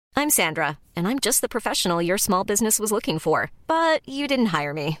I'm Sandra, and I'm just the professional your small business was looking for. But you didn't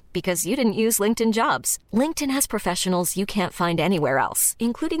hire me because you didn't use LinkedIn Jobs. LinkedIn has professionals you can't find anywhere else,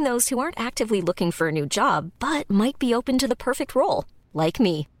 including those who aren't actively looking for a new job, but might be open to the perfect role, like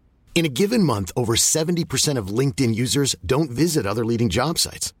me. In a given month, over 70% of LinkedIn users don't visit other leading job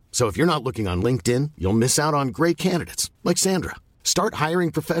sites. So if you're not looking on LinkedIn, you'll miss out on great candidates like Sandra. Start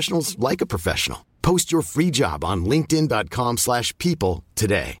hiring professionals like a professional. Post your free job on linkedin.com/people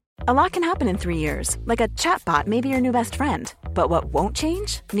today. A lot can happen in 3 years, like a chatbot may be your new best friend. But what won't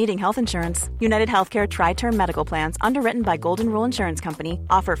change? Needing health insurance. United Healthcare Tri-Term Medical Plans, underwritten by Golden Rule Insurance Company,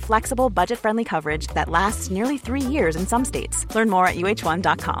 offer flexible, budget-friendly coverage that lasts nearly 3 years in some states. Learn more at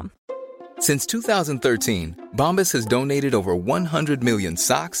uh1.com. Since 2013, Bombas has donated over 100 million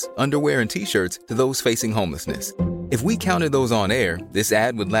socks, underwear, and T-shirts to those facing homelessness. If we counted those on air, this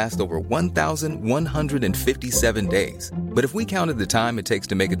ad would last over 1,157 days. But if we counted the time it takes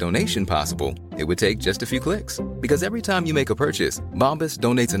to make a donation possible, it would take just a few clicks. Because every time you make a purchase, Bombas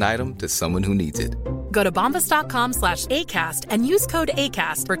donates an item to someone who needs it. Go to bombas.com/ACAST and use code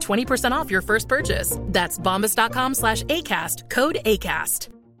ACAST for 20% off your first purchase. That's bombas.com/ACAST, code ACAST.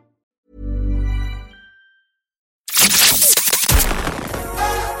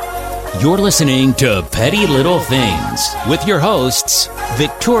 You're listening to Petty Little Things with your hosts,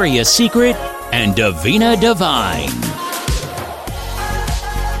 Victoria's Secret and Davina Divine.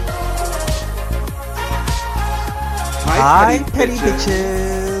 Hi, Petty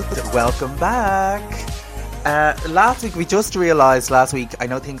Bitches. Welcome back. Last week, I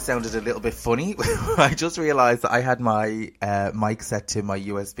know things sounded a little bit funny. I just realised that I had my mic set to my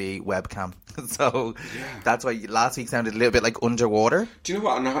USB webcam. So that's why last week sounded a little bit like underwater. Do you know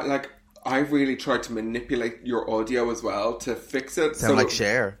what? I really tried to manipulate your audio as well to fix it. Sound like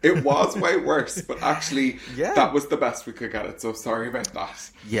Cher. It was way worse, but actually that was the best we could get it. So sorry about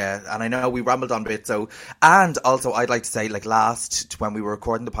that. Yeah, and I know we rambled on a bit. And also I'd like to say, when we were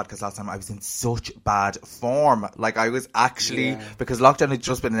recording the podcast last time, I was in such bad form. I was actually, because lockdown had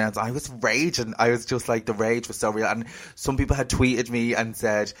just been announced, I was raging. I was just the rage was so real. And some people had tweeted me and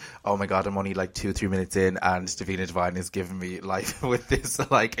said, oh my God, I'm only 2-3 minutes in and Davina Divine is giving me life with this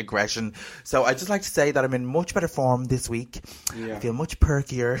aggression. So I'd just like to say that I'm in much better form this week. I feel much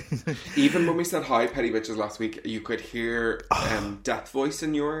perkier. Even when we said hi, Petty Bitches, last week, you could hear death voice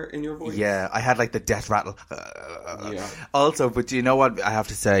in your voice. Yeah, I had the death rattle. Also, but do you know what I have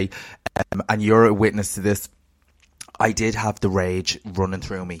to say? And you're a witness to this. I did have the rage running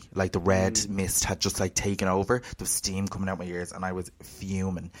through me. The red mist had just taken over. There was steam coming out my ears and I was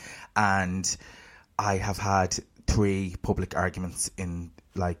fuming. And I have had 3 public arguments in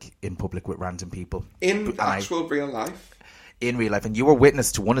public with random people. In actual real life? In real life. And you were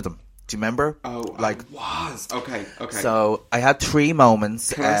witness to one of them. Do you remember? Oh, I was. Okay. So I had 3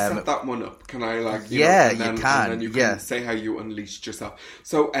 moments. Can I set that one up? Can I you can. And then you can say how you unleashed yourself.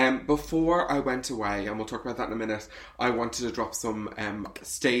 So before I went away, and we'll talk about that in a minute, I wanted to drop some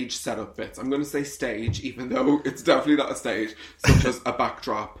stage setup bits. I'm going to say stage, even though it's definitely not a stage, such as a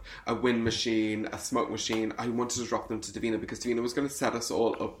backdrop, a wind machine, a smoke machine. I wanted to drop them to Davina because Davina was going to set us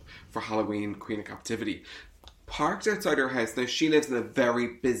all up for Halloween Queen of Captivity. Parked outside her house. Now, she lives in a very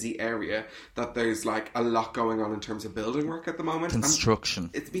busy area that there's a lot going on in terms of building work at the moment. Construction.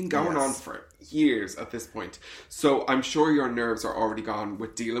 It's been going on for years at this point. So I'm sure your nerves are already gone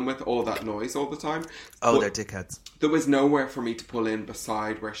with dealing with all that noise all the time. Oh, they're dickheads. There was nowhere for me to pull in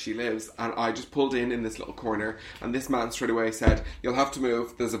beside where she lives, and I just pulled in this little corner, and this man straight away said, you'll have to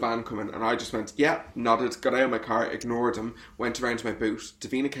move, there's a van coming. And I just went, nodded, got out of my car, ignored him, went around to my boot.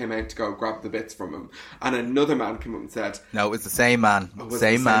 Davina came out to go grab the bits from him, and another man came up and said... No, it was the same man.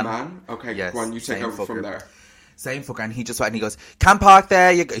 Same man? Okay, yes, go on, you take over from there. Same fucker, and he just went and he goes, can't park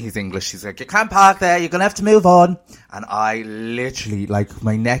there. He's English. He's like, you can't park there. You're gonna have to move on. And I literally,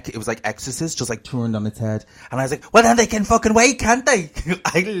 my neck, it was like Exorcist, just turned on its head. And I was like, well, then they can fucking wait, can't they?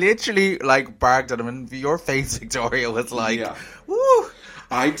 I literally barked at him, and your face, Victoria, was woo.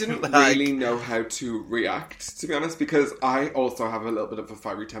 I didn't really know how to react, to be honest, because I also have a little bit of a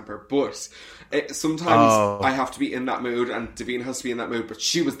fiery temper, but sometimes I have to be in that mood, and Davina has to be in that mood, but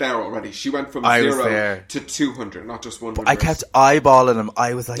she was there already. She went from 0 to 200, not just 100. I kept eyeballing him.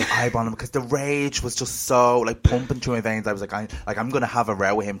 I was eyeballing him because the rage was just so pumping through my veins. I was I'm going to have a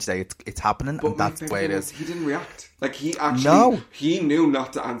row with him today. It's happening, but and that's the way it is. He didn't react. He actually, he knew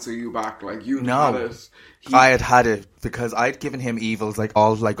not to answer you back. You had it. I had it because I'd given him evils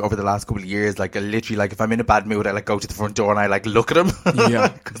all over the last couple of years. Literally, if I'm in a bad mood, I go to the front door and I look at him. Yeah,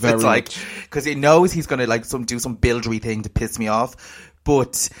 because he knows he's gonna do some buildery thing to piss me off.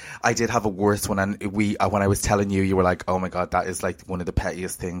 But I did have a worse one, and when I was telling you, you were like, oh my God, that is like one of the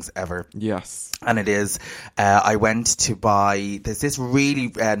pettiest things ever. Yes. And it is. I went to there's this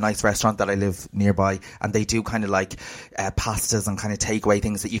really nice restaurant that I live nearby, and they do kind of like pastas and kind of takeaway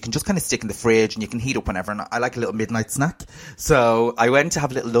things that you can just kind of stick in the fridge and you can heat up whenever. And I like a little midnight snack. So I went to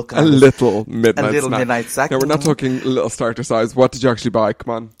have a little look. A little midnight snack. Now, we're not talking little starter size. What did you actually buy?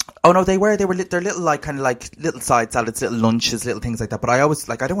 Come on. Oh no, they're little like kind of like little side salads, little lunches, little things like that. But I always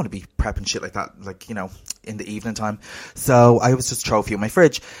I don't want to be prepping shit like that, like, you know, in the evening time. So I was just throw a few in my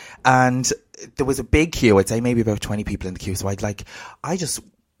fridge, and there was a big queue. I'd say maybe about 20 people in the queue. So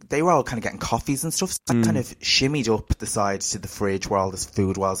they were all kind of getting coffees and stuff. So I kind of shimmied up the side to the fridge where all this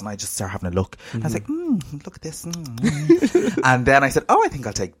food was, and I just started having a look. And I was like, look at this. And then I said, I think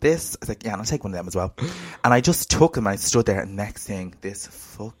I'll take this. I was like, yeah, and I'll take one of them as well. And I just took them, and I stood there, and next thing, this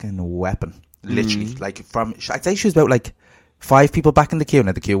fucking weapon, literally, like I'd say she was about like 5 people back in the queue.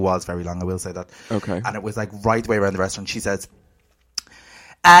 Now, the queue was very long, I will say that. Okay. And it was like right the way around the restaurant. She says,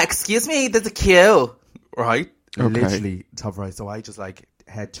 excuse me, there's a queue. Right? Okay. Literally, top right. So I just like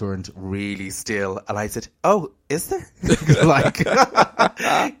head turned really still, and I said, oh, is there? Like,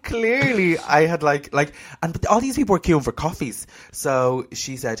 clearly I had but all these people were queuing for coffees. So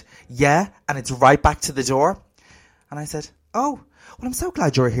she said, yeah, and it's right back to the door. And I said, oh, well, I'm so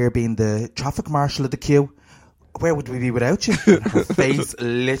glad you're here being the traffic marshal of the queue. Where would we be without you? And her face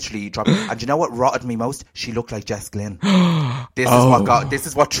literally dropped. And you know what rotted me most? She looked like Jess Glynn. This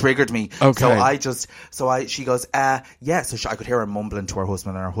is what triggered me. Okay. She goes, yeah. So I could hear her mumbling to her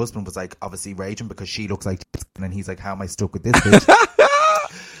husband, and her husband was like obviously raging because she looks like Jess Glynn, and he's like, how am I stuck with this bitch?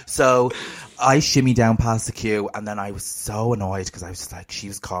 So I shimmy down past the queue, and then I was so annoyed because I was just like, she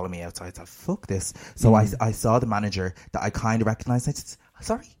was calling me outside. I thought, fuck this. So I saw the manager that I kind of recognised. I said,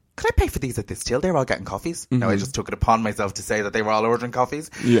 sorry, could I pay for these at this till? They were all getting coffees. No, I just took it upon myself to say that they were all ordering coffees.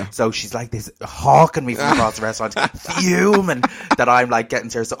 Yeah. So she's like this, hawking me from across the restaurant, fuming that I'm like getting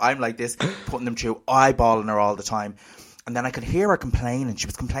to her. So I'm like this, putting them through, eyeballing her all the time. And then I could hear her complaining. She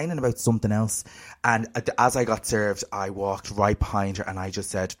was complaining about something else. And as I got served, I walked right behind her, and I just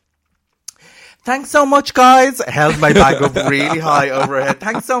said, thanks so much, guys. I held my bag up really high over her head.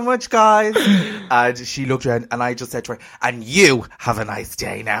 Thanks so much, guys. And she looked around, and I just said to her, and you have a nice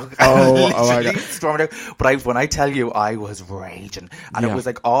day now. Oh my God. Stormed out. But when I tell you, I was raging. And it was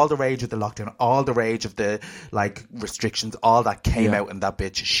like all the rage of the lockdown, all the rage of the like restrictions, all that came out in that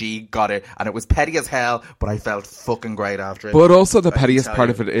bitch. She got it. And it was petty as hell, but I felt fucking great after it. But also the pettiest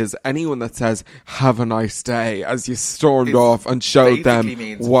part of it is anyone that says, have a nice day, as you stormed off and showed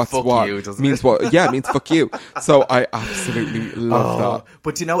them what's what. Means what? Yeah, it means fuck you. So I absolutely love that.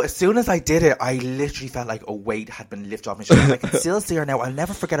 But you know, as soon as I did it, I literally felt like a weight had been lifted off my shoulders. I can still see her now. I'll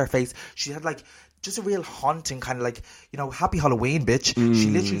never forget her face. She had like just a real haunting kind of like, you know, happy Halloween, bitch. She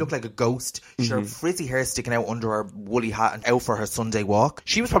literally looked like a ghost. She had her frizzy hair sticking out under her woolly hat and out for her Sunday walk.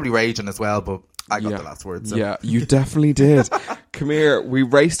 She was probably raging as well, but I got the last word. So. Yeah, you definitely did. Come here, we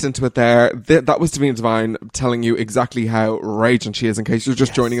raced into it there. That was Davina Divine telling you exactly how raging she is, in case you're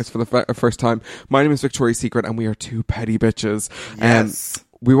just joining us for the first time. My name is Victoria's Secret, and we are 2 petty bitches. Yes.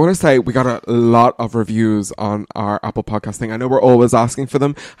 We want to say we got a lot of reviews on our Apple Podcast thing. I know we're always asking for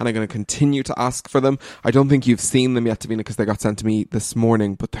them, and I'm going to continue to ask for them. I don't think you've seen them yet, Davina, because they got sent to me this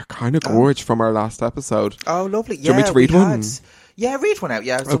morning, but they're kind of gorgeous from our last episode. Oh, lovely. Do you want me to read one? Yeah, read one out.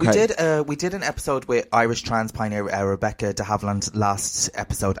 Yeah, so okay. we did an episode with Irish trans pioneer Rebecca de Havilland last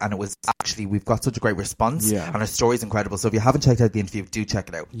episode, and it was actually, we've got such a great response, and her story's incredible. So if you haven't checked out the interview, do check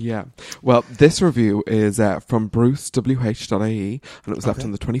it out. Yeah. Well, this review is from brucewh.ie, and it was left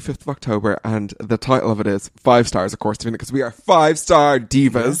on the 25th of October, and the title of it is 5 stars, of course, because we are 5-star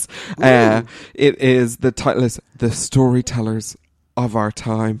divas. Yeah. The title is The Storytellers of Our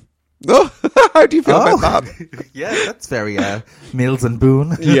Time. Oh, how do you feel about that? Yeah, that's very Mills and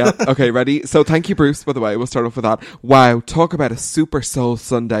Boone. Yeah, okay, ready? So thank you, Bruce, by the way. We'll start off with that. Wow, talk about a super soul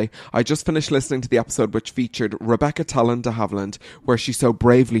Sunday. I just finished listening to the episode which featured Rebecca Talon de Havilland, where she so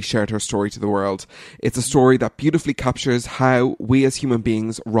bravely shared her story to the world. It's a story that beautifully captures how we as human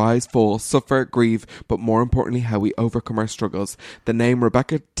beings rise, fall, suffer, grieve, but more importantly, how we overcome our struggles. The name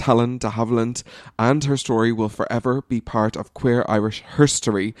Rebecca Talon de Havilland and her story will forever be part of queer Irish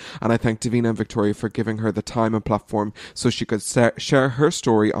history, and I thank Davina and Victoria for giving her the time and platform so she could share her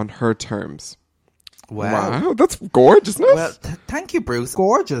story on her terms. Wow. That's gorgeous, isn't it? Well, thank you, Bruce.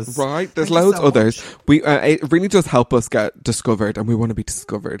 Gorgeous. Right, there's Thank you loads so others. much. We it really does help us get discovered, and we want to be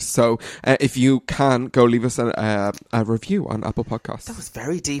discovered. So if you can, go leave us a review on Apple Podcasts. That was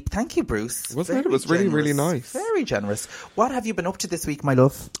very deep. Thank you, Bruce. Wasn't it? It Very was really, really generous. nice. Very generous. What have you been up to this week, my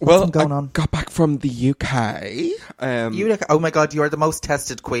love? What's Well, been going I on? got back from the UK. Oh my God, you are the most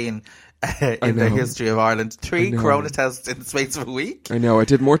tested queen in the know. history of Ireland. 3 know. corona tests in the space of a week. I know, I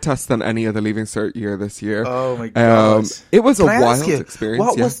did more tests than any other Leaving Cert year this year. Oh my God. It was Can a I ask wild you,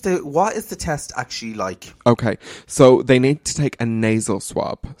 experience. What is the test actually like? Okay, so they need to take a nasal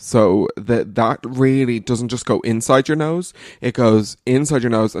swab. So that really doesn't just go inside your nose. It goes inside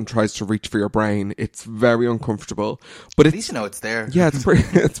your nose and tries to reach for your brain. It's very uncomfortable. But At least you know it's there. yeah,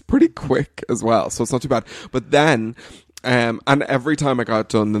 it's pretty quick as well, so it's not too bad. But then, and every time I got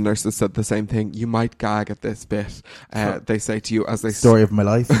done, the nurses said the same thing. You might gag at this bit. They say to you as they Story of my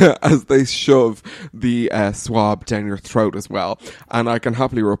life. as they shove the swab down your throat as well. And I can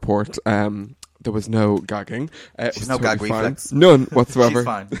happily report there was no gagging. It was no totally gag fine. reflex. None whatsoever. She's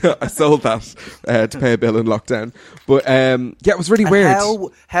fine. I sold that to pay a bill in lockdown. But yeah, it was really weird.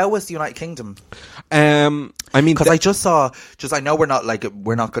 How was the United Kingdom? I mean, Because I just saw, I know we're not going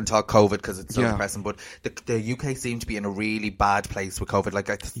to talk COVID because it's so Yeah. depressing, but the UK seemed to be in a really bad place with COVID. Like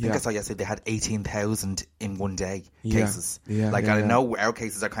I think I saw yesterday they had 18,000 in one day cases. Yeah, like yeah, I know our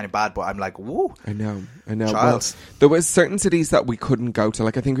cases are kind of bad, but I'm like, woo. I know. Child. Well, there was certain cities that we couldn't go to.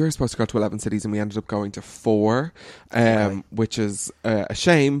 Like I think we were supposed to go to 11 cities and we ended up going to 4, which is a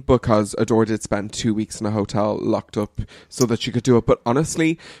shame because Adore did spend 2 weeks in a hotel locked up so that she could do it. But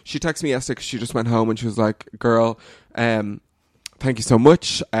honestly, she texted me yesterday because she just went home and she was like, girl, thank you so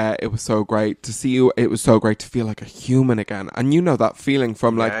much. It was so great to see you. It was so great to feel like a human again. And you know that feeling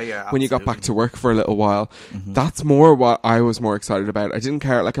from like when you got back to work for a little while. Mm-hmm. That's more what I was more excited about. I didn't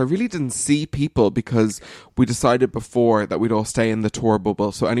care. Like I really didn't see people because we decided before that we'd all stay in the tour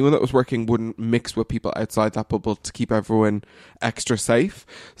bubble. So anyone that was working wouldn't mix with people outside that bubble to keep everyone extra safe.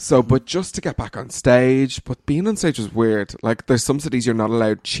 So, but just to get back on stage, but being on stage was weird. Like there's some cities you're not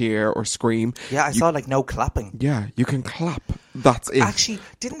allowed cheer or scream. Yeah, I saw like no clapping. Yeah, you can clap. That's it. Actually,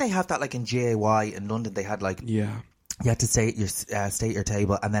 didn't they have that like in GAY in London? They had like you had to stay at your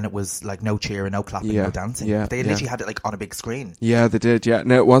table, and then it was like no cheering, no clapping, no dancing. They literally had it like on a big screen. Yeah, they did. Yeah,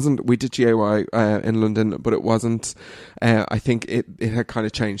 no, it wasn't. We did GAY in London, but it wasn't. I think it had kind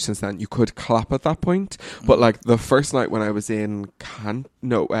of changed since then. You could clap at that point, but like the first night when I was in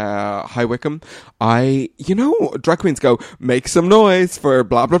High Wycombe, drag queens go make some noise for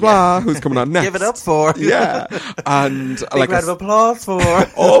blah blah blah. Who's coming on next? Give it up for and big like round of applause for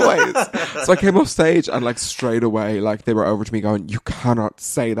always. So I came off stage and like straight away, like they were over to me going, "You cannot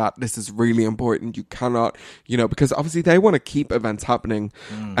say that. This is really important. You cannot, because obviously they want to keep events happening,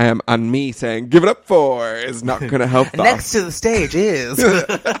 and me saying give it up for is not going to help that." Next to the stage is.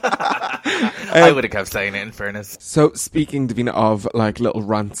 I would have kept saying it in fairness. So speaking, Davina, of like little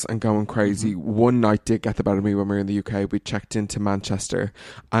rants and going crazy, one night did get the better of me when we were in the UK. We checked into Manchester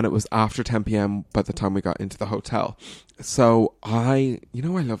and it was after 10 p.m. by the time we got into the hotel. So I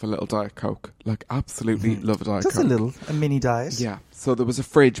love a little Diet Coke. Like absolutely love a Diet Coke. Just a mini diet. Yeah. So there was a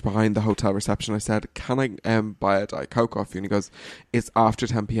fridge behind the hotel reception. I said, "Can I buy a Diet Coke off you?" And he goes, "It's after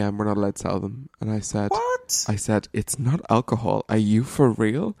 10 p.m. We're not allowed to sell them." And I said, "What?" I said, "It's not alcohol. Are you for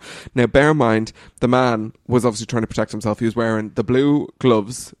real?" Now, bear in mind, the man was obviously trying to protect himself. He was wearing the blue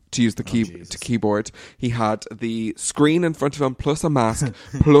gloves to use the keyboard. He had the screen in front of him, plus a mask,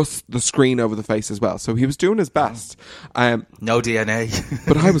 plus the screen over the face as well. So he was doing his best. No DNA.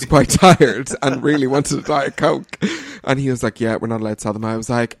 But I was quite tired and really wanted a Diet Coke. And he was like, "Yeah, we're not allowed to sell them." I was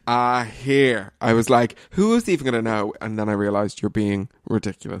like, here. I was like, who is even going to know? And then I realised you're being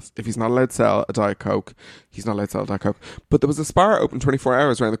ridiculous. If he's not allowed to sell a Diet Coke, he's not allowed to sell a Diet Coke. But there was a Spar open 24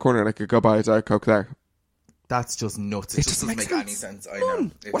 hours around the corner and I could go buy a Diet Coke there. That's just nuts. It just doesn't make any sense. I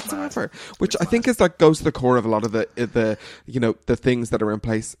know. It's whatsoever. mad. Which I think is like goes to the core of a lot of the things that are in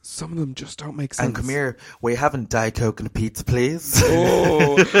place. Some of them just don't make sense. And come here, we're having Diet Coke and a pizza, please.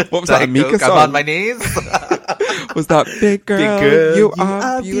 Oh, what was that? A Mika Coke, song? I'm on my knees. Was that big girl? You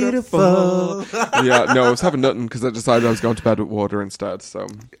are beautiful. Yeah, no, I was having nothing because I decided I was going to bed with water instead. So.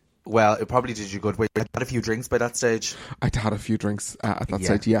 Well, it probably did you good. Wait, I had a few drinks by that stage. I'd had a few drinks at that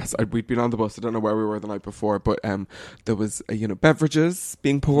stage, yes. We'd been on the bus. I don't know where we were the night before, but there was, beverages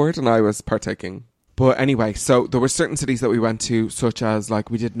being poured and I was partaking. But anyway, so there were certain cities that we went to, such as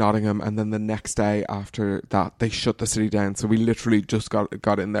like we did Nottingham, and then the next day after that they shut the city down. So we literally just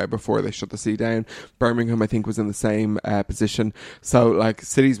got in there before they shut the city down. Birmingham, I think, was in the same position. So like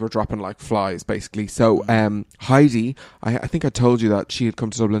cities were dropping like flies, basically. So Heidi, I think I told you that she had come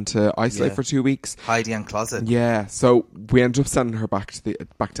to Dublin to isolate for 2 weeks. Heidi and Closet. Yeah, so we ended up sending her back to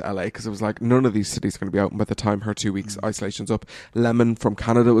LA because it was like none of these cities are going to be open by the time her 2 weeks isolation's up. Lemon from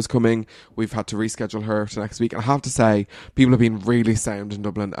Canada was coming. We've had to reschedule her to next week. And I have to say, people have been really sound in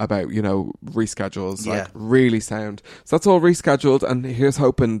Dublin about, reschedules. Like really sound. So that's all rescheduled, and here's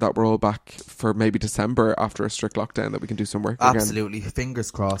hoping that we're all back for maybe December after a strict lockdown, that we can do some work again. Absolutely.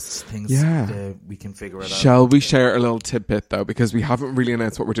 Fingers crossed things we can figure it out. Shall we share a little tidbit though, because we haven't really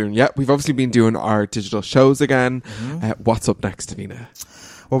announced what we're doing yet. We've obviously been doing our digital shows again. What's up next, Davina?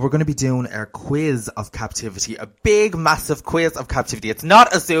 Well, we're going to be doing our quiz of captivity, a big, massive quiz of captivity. It's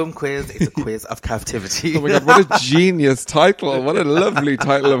not a Zoom quiz, it's a quiz of captivity. Oh my God, what a genius title. What a lovely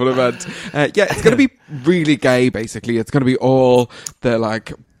title of an event. It's going to be really gay, basically. It's going to be all the,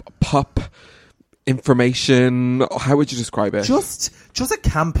 like, pop information. How would you describe it? Just a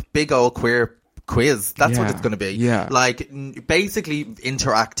camp, big old queer quiz. That's what it's going to be. Yeah. Like, basically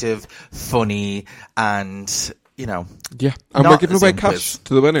interactive, funny, and... Yeah, and we're giving away cash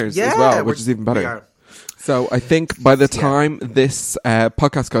to the winners as well, which is even better. So I think by the time this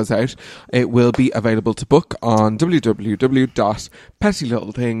podcast goes out, it will be available to book on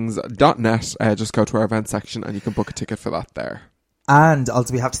www.pettylittlethings.net. Just go to our event section and you can book a ticket for that there. And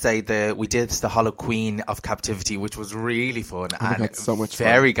also we have to say we did the Hollow Queen of Captivity, which was really fun and so much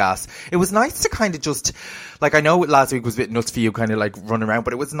very gas. It was nice to kind of just, like, I know last week was a bit nuts for you, kind of like running around,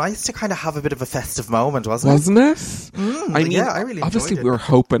 but it was nice to kind of have a bit of a festive moment, wasn't it? I mean, I really obviously enjoyed it. we were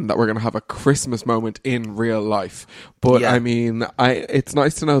hoping that we're going to have a Christmas moment in real life, but I mean, it's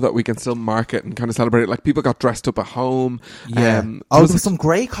nice to know that we can still mark it and kind of celebrate it. Like, people got dressed up at home. There was some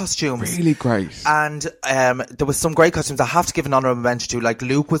great costumes. Really great. And there was some great costumes. I have to give an honourable mention to, like,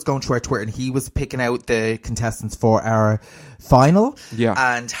 Luke was going through our Twitter and he was picking out the contestants for our final.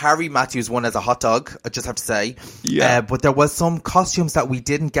 Yeah. And Harry Matthews won as a hot dog, I just have to say. Yeah. But there was some costumes that we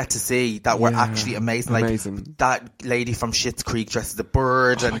didn't get to see that were actually amazing. Like that lady from Schitt's Creek dressed as a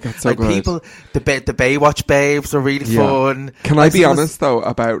bird. And God, so like good. people, the Baywatch babes were really fun. Can I be honest though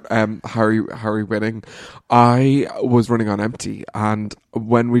about Harry winning? I was running on empty, and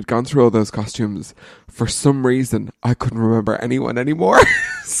when we'd gone through all those costumes, for some reason I couldn't remember anyone anymore.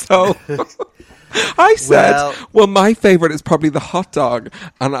 So I said, well, my favourite is probably the hot dog,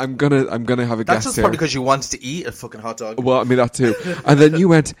 and I'm gonna have a guess here. That's just probably because you wanted to eat a fucking hot dog. Well, I mean that too. And then you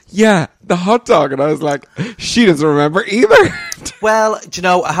went, the hot dog, and I was like, she doesn't remember either. Well, do you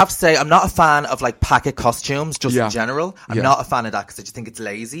know, I have to say, I'm not a fan of like packet costumes, just in general. I'm not a fan of that because I just think it's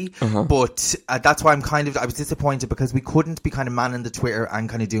lazy. But that's why I was disappointed because we couldn't be kind of manning the Twitter and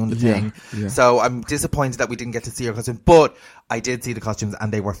kind of doing the thing. Yeah. So I'm disappointed that we didn't get to see our costumes. But I did see the costumes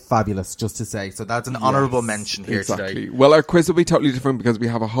and they were fabulous, just to say. So that's an honourable mention here today. Well, our quiz will be totally different because we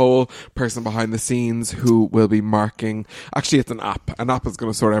have a whole person behind the scenes who will be marking. Actually, it's an app. An app is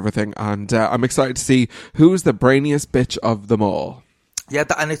going to sort everything. And I'm excited to see who's the brainiest bitch of them all. Yeah,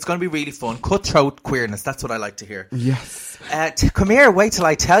 and it's going to be really fun. Cutthroat queerness, that's what I like to hear. Yes. Come here, wait till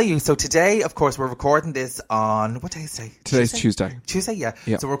I tell you. So today, of course, we're recording this on... What day is today? Today's Tuesday. Tuesday, yeah.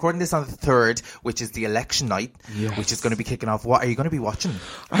 So we're recording this on the 3rd, which is the election night, which is going to be kicking off. What are you going to be watching?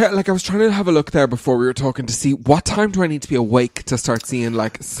 I was trying to have a look there before we were talking to see what time do I need to be awake to start seeing,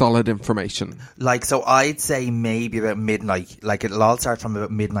 like, solid information? Like, so I'd say maybe about midnight. Like, it'll all start from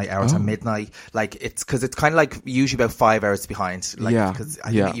about midnight, our time, midnight. Like, it's kind of like usually about 5 hours behind. Like, because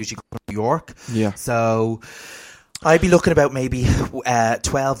I think it usually goes to New York. Yeah. So... I'd be looking about maybe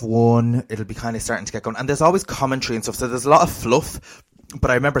 12-1. It'll be kind of starting to get going. And there's always commentary and stuff. So there's a lot of fluff. But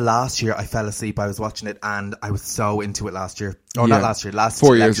I remember last year I fell asleep. I was watching it and I was so into it last year. Oh, not last year.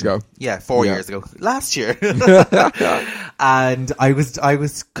 4 years ago. Yeah, 4 years ago. Last year. And I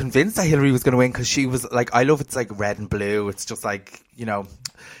was convinced that Hillary was going to win because she was like, I love it's like red and blue. It's just like,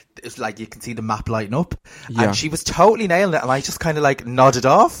 it's like you can see the map lighting up. And she was totally nailing it. And I just kind of like nodded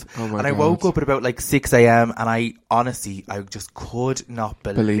off. And I woke up at about like 6 a.m. And I just could not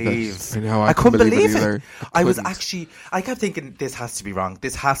believe it. I know, I couldn't believe it. I kept thinking, this has to be wrong.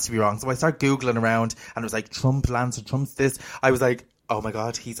 This has to be wrong. So I started Googling around and it was like, Trump lands, Trump's this. I was like, oh my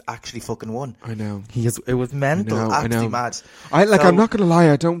God, he's actually fucking won. I know. It was mental, absolutely mad. I'm not going to lie,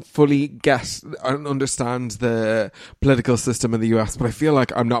 I don't fully understand the political system in the US, but I feel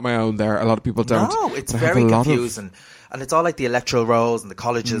like I'm not my own there. A lot of people don't. No, it's very confusing. And it's all like the electoral rolls and the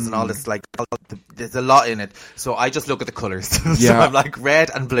colleges and all this, like, there's a lot in it. So I just look at the colours. So I'm like red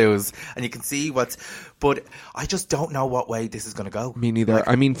and blues, and you can see but I just don't know what way this is going to go. Me neither. Like,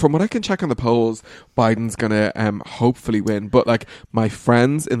 I mean, from what I can check on the polls, Biden's going to hopefully win. But like, my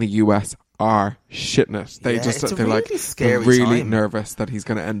friends in the US are shitting it. They're really nervous that he's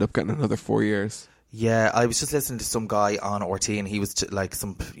going to end up getting another 4 years. Yeah, I was just listening to some guy on RT, and he was like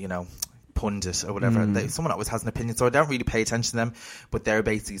some, pundit or whatever. Someone always has an opinion, so I don't really pay attention to them. But they're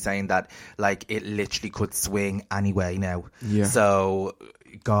basically saying that like it literally could swing anyway now. Yeah. So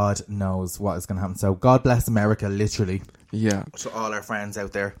God knows what is going to happen. So God bless America, literally. Yeah. To all our friends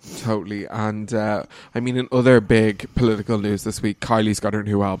out there. Totally. And I mean, in other big political news this week, Kylie's got her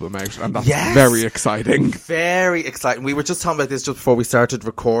new album out, and that's very exciting. Very exciting. We were just talking about this just before we started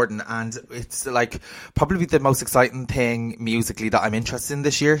recording, and it's like probably the most exciting thing musically that I'm interested in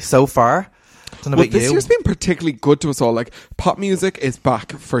this year so far. This year's been particularly good to us all. Like, pop music is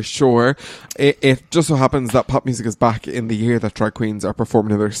back for sure. It just so happens that pop music is back in the year that drag queens are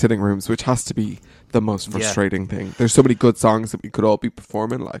performing in their sitting rooms, which has to be the most frustrating thing. There's so many good songs that we could all be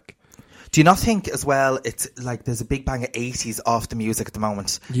performing, like. Do you not think as well, it's like there's a big bang of 80s off the music at the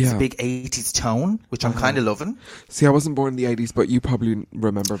moment? Yeah. It's a big 80s tone, which I'm kind of loving. See, I wasn't born in the 80s, but you probably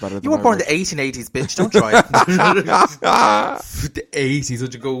remember better than you were born in the 1880s, bitch. Don't try it. The 80s,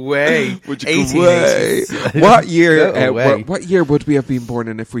 would you go away? Would you go away? What year would we have been born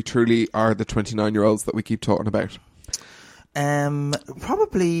in if we truly are the 29-year-olds that we keep talking about?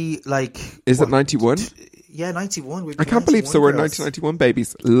 Probably like... Is it 91? Yeah, 91. I can't believe so. We're 1991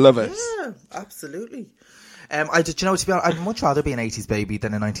 babies. Love it. Yeah, absolutely. To be honest, I'd much rather be an 80s baby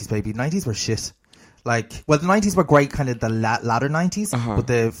than a 90s baby. 90s were shit. Like, well, the 90s were great, kind of the latter 90s, but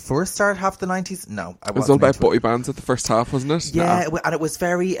the first start half of the 90s, no. It was all about boy bands at the first half, wasn't it? Yeah, and it was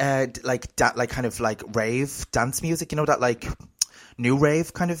very kind of like rave dance music. You know, that like new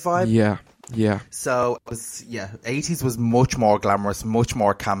rave kind of vibe. Yeah. So it was, 80s was much more glamorous, much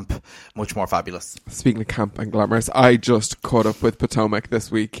more camp, much more fabulous. Speaking of camp and glamorous, I just caught up with Potomac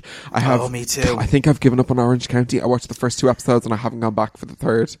this week. Me too. I think I've given up on Orange County. I watched the first 2 episodes and I haven't gone back for the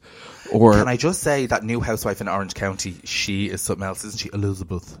third. Can I just say that new housewife in Orange County, she is something else, isn't she?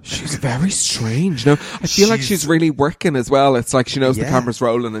 Elizabeth. She's very strange. No, I feel like she's really working as well. It's like she knows the camera's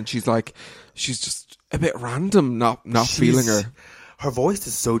rolling, and she's just a bit random, not feeling her. Her voice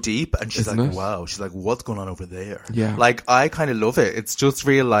is so deep, and she's wow. She's like, what's going on over there? Yeah. Like, I kind of love it. It's just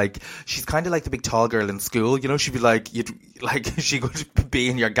real, like, she's kind of like the big tall girl in school. You know, she'd be like, she could be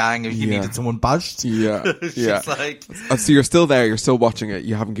in your gang if you needed someone bashed. Yeah. She's like... So you're still there, you're still watching it,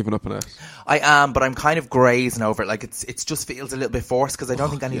 you haven't given up on it? I am, but I'm kind of grazing over it. Like, it's just feels a little bit forced, because I don't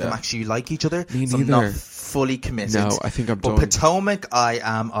think any of them actually like each other. Me neither. So I'm not fully committed. No, I think I'm done. But Potomac, I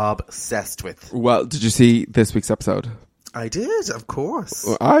am obsessed with. Well, did you see this week's episode? I did, of course.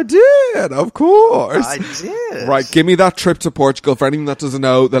 I did, of course. I did. Right, give me that trip to Portugal. For anyone that doesn't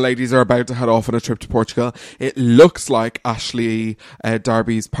know, the ladies are about to head off on a trip to Portugal. It looks like Ashley,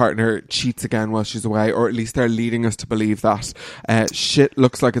 Darby's partner, cheats again while she's away, or at least they're leading us to believe that. Shit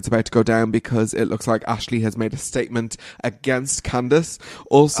looks like it's about to go down, because it looks like Ashley has made a statement against Candace.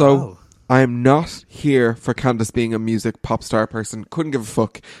 Also... I am not here for Candace being a music pop star person. Couldn't give a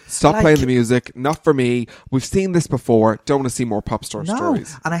fuck. Stop playing the music. Not for me. We've seen this before. Don't want to see more pop star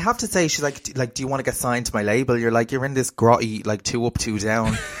stories. And I have to say, she's like, do you want to get signed to my label? You're like, you're in this grotty, like 2 up, 2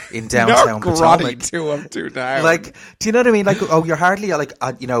 down in downtown Potomac. 2 up, 2 down. Like, do you know what I mean? Like, you're hardly like,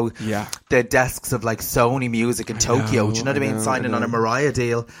 the desks of like Sony Music in Tokyo. Do you know what I mean? Signing on a Mariah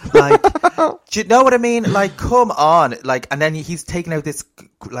deal. Like, do you know what I mean? Like, come on. Like, and then he's taking out this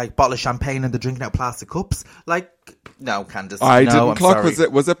like bottle of champagne and they're drinking out plastic cups. Like, no, Candace. I didn't clock. Sorry.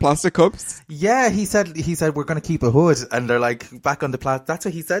 Was it plastic cups? Yeah, he said we're going to keep a hood, and they're like back on the plastic. That's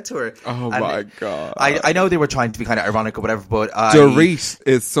what he said to her. Oh my god! I know they were trying to be kind of ironic or whatever, but Dorit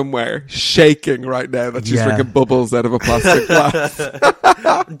is somewhere shaking right now that she's drinking bubbles out of a plastic glass.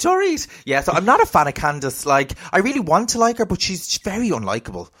 Dorit, yeah. So I'm not a fan of Candace. Like, I really want to like her, but she's very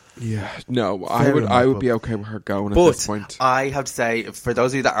unlikable. Yeah, no, I would be okay with her going at this point. I have to say, for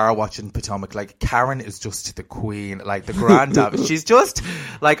those of you that are watching Potomac, like, Karen is just the queen, like the granddad. She's just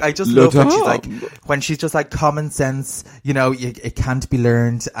like, I just love when she's like, common sense, you know, it can't be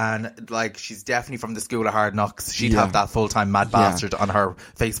learned, and like, she's definitely from the school of hard knocks. She'd have that full-time mad bastard on her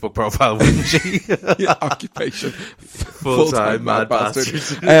Facebook profile, wouldn't she? Occupation, full-time mad bastard.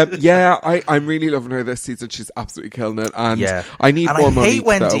 I'm really loving her this season. She's absolutely killing it, and I need more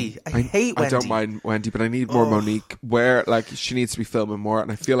Monique. I hate Wendy. I don't mind Wendy, but I need more Monique, where like she needs to be filming more,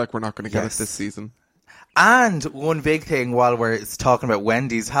 and I feel like we're not going to get it this season. And one big thing while we're talking about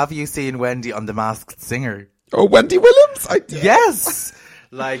Wendy's, have you seen Wendy on The Masked Singer? Oh, Wendy Williams. Yes.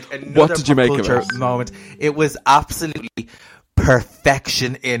 Like another What did you make of it? moment. It was absolutely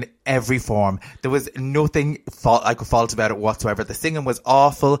perfection in every form. There was nothing I could fault about it whatsoever. The singing was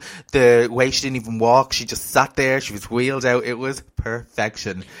awful. The way she didn't even walk, she just sat there. She was wheeled out. It was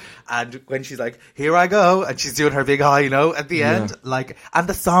perfection. And when she's like, here I go, and she's doing her big high note at the end, like, and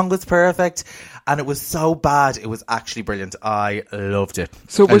the song was perfect. And it was so bad. It was actually brilliant. I loved it.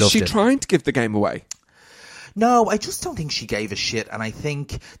 So was she trying to give the game away? No, I just don't think she gave a shit. And I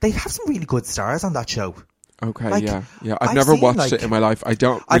think they have some really good stars on that show. Okay, like, yeah. I've never watched it in my life. I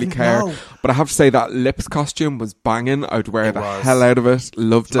don't really care. But I have to say that Lips costume was banging. I'd wear the hell out of it.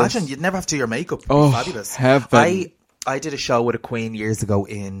 Loved it. Imagine, you'd never have to do your makeup. Oh, fabulous. Heaven. I did a show with a queen years ago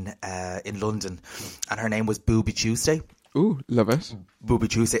in London, and her name was Booby Tuesday. Ooh, love it. Booby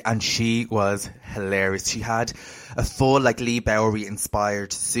Tuesday, and she was hilarious. She had a full, like, Lee Bowery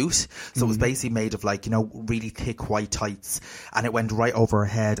inspired suit. So it was basically made of, like, you know, really thick white tights, and it went right over her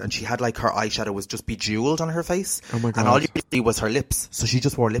head, and she had, like, her eyeshadow was just bejeweled on her face. Oh my God. And all you could see was her lips. So she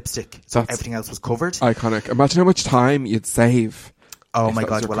just wore lipstick. So everything else was covered. Iconic. Imagine how much time you'd save. Oh my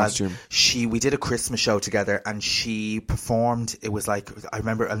God! Well, we did a Christmas show together, and she performed. It was like, I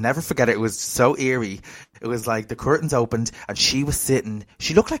remember, I'll never forget it. It was so eerie. It was like the curtains opened, and she was sitting.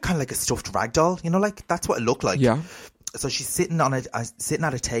 She looked like kind of like a stuffed rag doll, you know, like that's what it looked like. Yeah. So she's sitting on sitting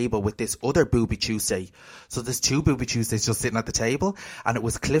at a table with this other Booby Tuesday. So there's two Booby Tuesdays just sitting at the table, and it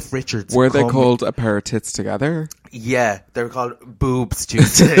was Cliff Richards. Were they called a pair of tits together? Yeah, they were called Boobs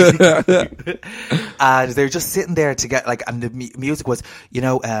Tuesday. And they were just sitting there to get like, and the music was, you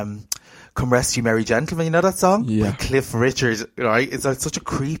know, Come Rest You Merry Gentlemen, you know that song? Yeah. By Cliff Richards, right? It's like such a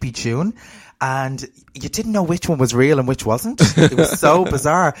creepy tune. And you didn't know which one was real and which wasn't. It was so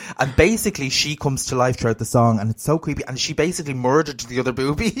bizarre. And basically, she comes to life throughout the song, and it's so creepy. And she basically murdered the other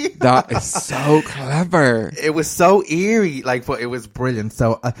booby. That is so clever. It was so eerie, like, but it was brilliant.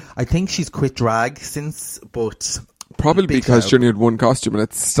 So I think she's quit drag since, but probably because she only had one costume and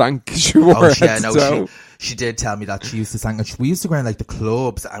it stank. She wore it. Yeah, no, she did tell me that she used to sing. We used to go around like the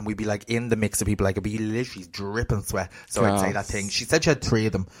clubs, and we'd be like in the mix of people, like it'd be literally dripping sweat. So I'd say that thing. She said she had 3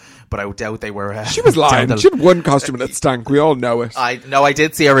 of them, but I would doubt they were. She was lying. She had one costume and it stank. We all know it. I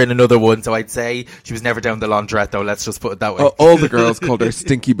did see her in another one, so I'd say she was never down the laundrette, though. Let's just put it that way. All the girls called her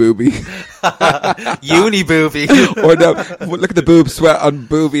Stinky Booby. Uni Booby. Or no, look at the boob sweat on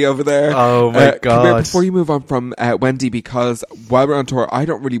Booby over there. Oh my God. Before you move on from Wendy, because while we're on tour, I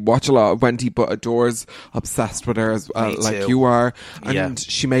don't really watch a lot of Wendy, but Adore's obsessed with her as like you are. And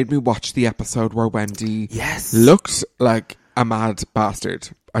she made me watch the episode where Wendy looked like a mad bastard.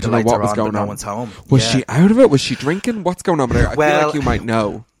 I don't know what was going on. No one's home. Was she out of it? Was she drinking? What's going on with her? I feel like you might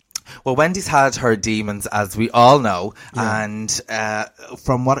know. Well, Wendy's had her demons, as we all know. Yeah. And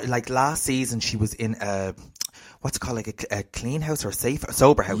from what, like last season, she was in what's it called, like a clean house or a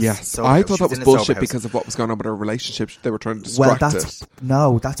sober house? Yes, I thought that was bullshit because of what was going on with her relationship. They were trying to distract it.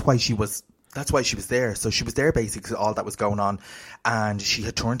 No, that's why she was there. So she was there basically because all that was going on, and she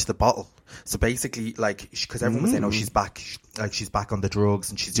had turned to the bottle. So basically, like, because everyone was saying, "Oh, she's back, like she's back on the drugs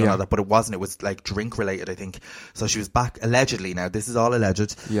and she's doing all that," but it wasn't. It was like drink related, I think. So she was back allegedly. Now this is all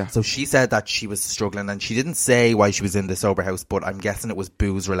alleged. Yeah. So she said that she was struggling, and she didn't say why she was in the sober house, but I'm guessing it was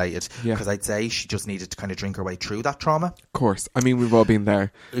booze related. Yeah. Because I'd say she just needed to kind of drink her way through that trauma. Of course. I mean, we've all been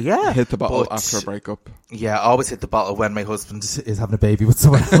there. Yeah. Hit the bottle after a breakup. Yeah, I always hit the bottle when my husband is having a baby with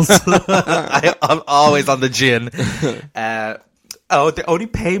someone else. I'm always on the gin. The only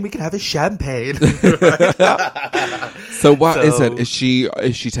pain we can have is champagne. So what is it? Is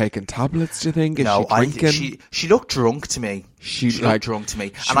she taking tablets, do you think? Is she drinking? She looked drunk to me. She looked drunk to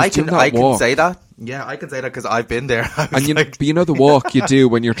me. And I can say that. Yeah, I can say that because I've been there. And you know the walk you do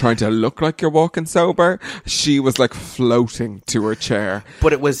when you're trying to look like you're walking sober? She was like floating to her chair.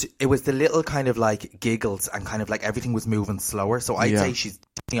 But it was the little kind of like giggles and kind of like everything was moving slower. So I'd say she's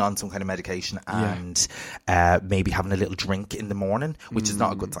definitely on some kind of medication and maybe having a little drink in the morning, which is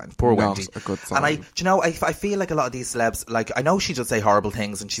not a good sign. Poor Wendy. Not a good sign. And I feel like a lot of these celebs, like I know she does say horrible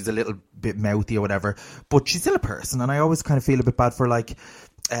things and she's a little bit mouthy or whatever, but she's still a person, and I always kind of feel a bit bad for like,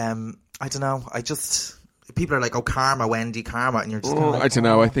 I don't know. People are like, "Oh, karma, Wendy, karma," and you're just. I don't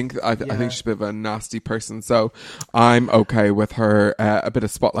know. I think she's a bit of a nasty person, so I'm okay with her. A bit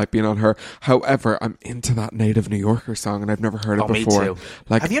of spotlight being on her. However, I'm into that Native New Yorker song, and I've never heard it before. Me too.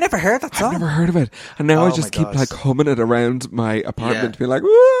 Like, have you never heard that song? I've never heard of it, and now I just keep like humming it around my apartment, being like,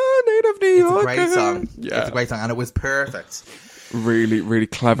 "Ooh, Native New Yorker." It's a great song. Yeah, it's a great song, and it was perfect. Really, really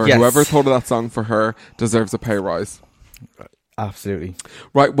clever. Yes. Whoever thought of that song for her deserves a pay rise. Absolutely.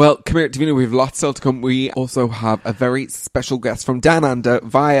 Right, well, come here, Davina, we have lots still to come. We also have a very special guest from Down Under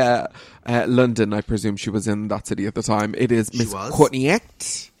via London. I presume she was in that city at the time. It is Miss Courtney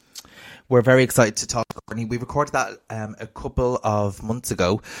Act. We're very excited to talk to Courtney. We recorded that a couple of months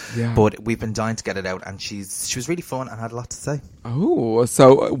ago, but we've been dying to get it out, and she was really fun and had a lot to say. Oh,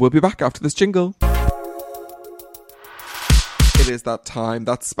 so we'll be back after this jingle. It is that time,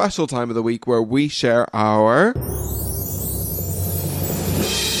 that special time of the week where we share our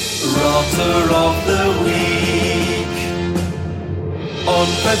Rotter of the Week on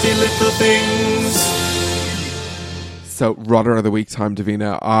Petty Little Things. So, Rotter of the Week time,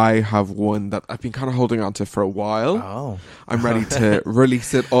 Davina. I have one that I've been kind of holding on to for a while. Oh. I'm ready to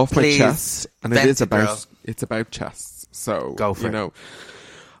release it off my chest. And Vent it's girl. about chests. So, go for it. You know,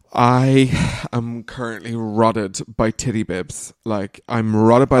 I am currently rotted by titty bibs. Like, I'm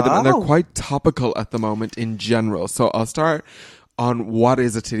rotted by them, and they're quite topical at the moment in general. So I'll start on what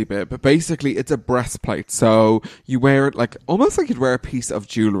is a titty bib. But basically, it's a breastplate. So you wear it like, almost like you'd wear a piece of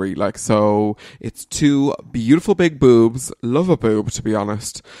jewellery. Like, so it's two beautiful big boobs. Love a boob, to be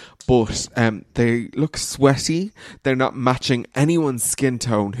honest. But they look sweaty. They're not matching anyone's skin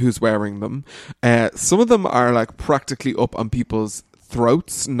tone who's wearing them. Some of them are like practically up on people's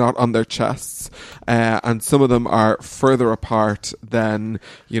throats, not on their chests, and some of them are further apart than,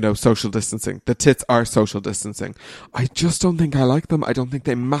 you know, social distancing. The tits are social distancing. I just don't think I like them. I don't think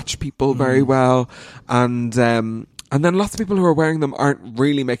they match people very well, and then lots of people who are wearing them aren't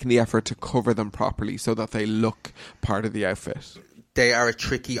really making the effort to cover them properly so that they look part of the outfit. They are a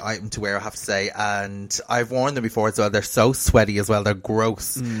tricky item to wear, I have to say, and I've worn them before as well. They're so sweaty as well. They're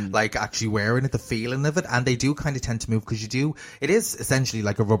gross, like actually wearing it, the feeling of it, and they do kind of tend to move because it is essentially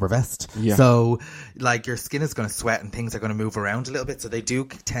like a rubber vest. Yeah. So like your skin is going to sweat and things are going to move around a little bit, so they do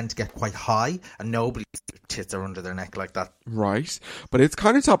tend to get quite high, and nobody's tits are under their neck like that. Right. But it's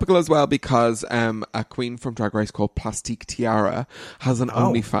kind of topical as well because a queen from Drag Race called Plastique Tiara has an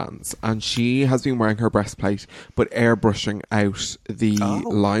OnlyFans, and she has been wearing her breastplate but airbrushing out the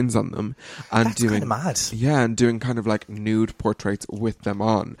lines on them and That's doing kind of mad. Yeah, and doing kind of like nude portraits with them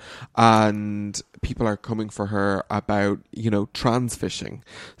on. And people are coming for her about, you know, trans fishing,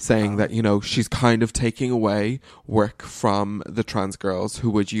 saying that, you know, she's kind of taking away work from the trans girls who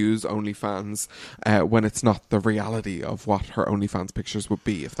would use OnlyFans when it's not the reality of what her OnlyFans pictures would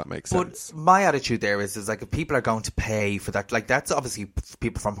be, if that makes sense. But my attitude there is like, if people are going to pay for that, like that's obviously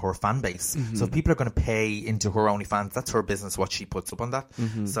people from her fan base. So if people are going to pay into her OnlyFans, that's her business, what she puts up on that.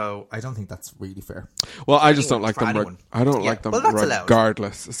 So I don't think that's really fair. Well, I just don't like them. I don't like them that's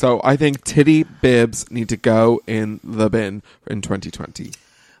regardless. So I think titty bibs need to go in the bin in 2020.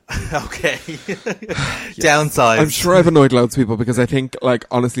 Okay. Downside. I'm sure I've annoyed loads of people because I think, like,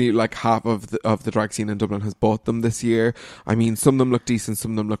 honestly, like half of the drag scene in Dublin has bought them this year. I mean, some of them look decent,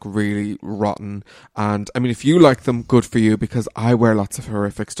 some of them look really rotten. And I mean, if you like them, good for you, because I wear lots of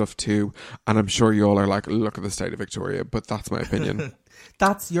horrific stuff too. And I'm sure you all are like, look at the state of Victoria. But that's my opinion.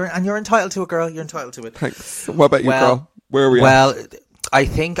 You're entitled to it, girl. You're entitled to it. Thanks. What about you, girl? Where are we at? Well, I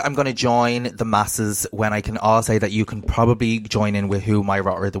think I'm going to join the masses when I can all say that you can probably join in with who my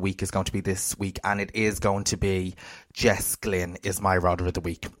Rotter of the Week is going to be this week, and it is going to be Jess Glynn is my Rotter of the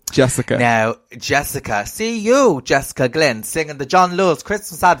Week. Jessica. Now, Jessica, see you, Jessica Glynn, singing the John Lewis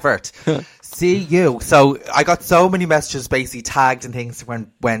Christmas advert. See you. So I got so many messages basically tagged and things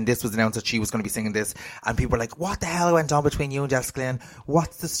when this was announced that she was going to be singing this, and people were like, what the hell went on between you and Jess Glynn?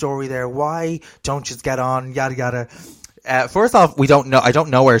 What's the story there? Why don't you just get on? Yada yada. First off, I don't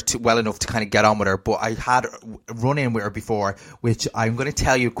know her well enough to kind of get on with her, but I had run in with her before, which I'm going to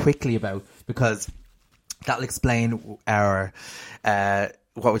tell you quickly about, because that'll explain our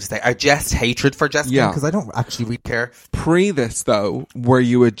what would you say, our Jess hatred for Jess Glynn, because I don't actually really care. Pre this though, were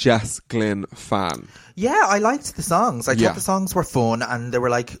you a Jess Glynn fan? Yeah, I liked the songs. I thought the songs were fun, and they were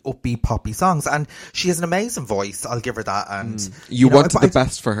like upbeat poppy songs, and she has an amazing voice, I'll give her that. And you wanted the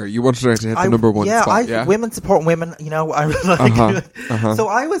best for her. You wanted her to hit the number one spot. Women supporting women, you know, I really like. So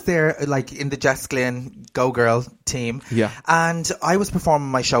I was there like in the Jess Glynn Go Girl team, and I was performing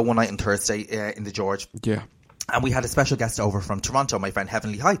my show one night on Thursday in the George. And we had a special guest over from Toronto, my friend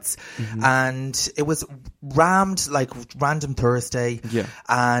Heavenly Heights. And it was rammed, like Random Thursday.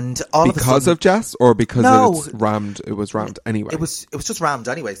 And all of a sudden... Because of Jess? Or because it's rammed, it was rammed anyway? It was just rammed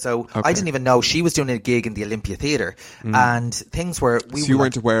anyway. So I didn't even know. She was doing a gig in the Olympia Theatre. And things were... So you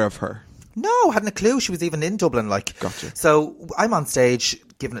weren't aware of her? No, hadn't a clue she was even in Dublin. Like, gotcha. So I'm on stage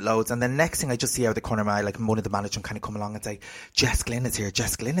giving it loads, and then next thing I just see out of the corner of my eye, like one of the management kind of come along and say, Jess Glynn is here,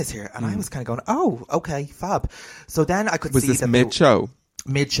 Jess Glynn is here. And I was kind of going, oh, okay, fab. So then I could see... Was this mid-show?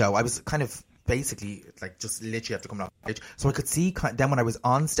 Mid-show. I was kind of basically like just literally have to come off stage. So I could see, then when I was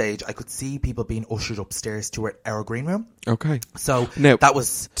on stage, I could see people being ushered upstairs to our green room. Okay. So now, that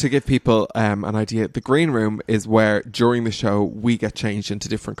was... To give people an idea, the green room is where during the show we get changed into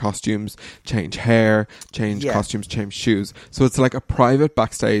different costumes, change hair, change costumes, change shoes. So it's like a private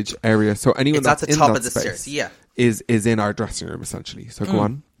backstage area. So anyone that's at the in top that of the space stairs, is in our dressing room essentially. So go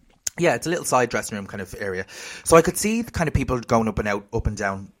on. Yeah, it's a little side dressing room kind of area. So I could see the kind of people going up and out, up and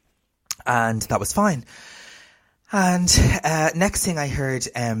down, and that was fine. And next thing I heard,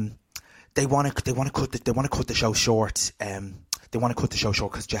 they want to cut the show short. They want to cut the show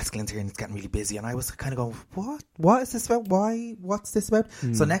short because Jess Glynne's here and it's getting really busy. And I was kind of going, what? What is this about? Why? What's this about?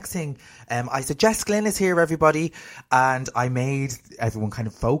 So next thing, I said, Jess Glynne is here, everybody. And I made everyone kind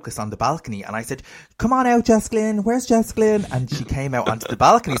of focus on the balcony. And I said, come on out, Jess Glynne. Where's Jess Glynne? And she came out onto the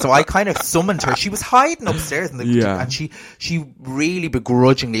balcony. So I kind of summoned her. She was hiding upstairs. And she really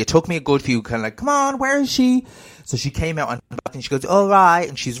begrudgingly, it took me a good few kind of like, come on, where is she? So she came out on the balcony. She goes, all right.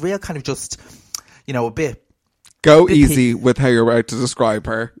 And she's real kind of just, a bit. Go easy with how you're about to describe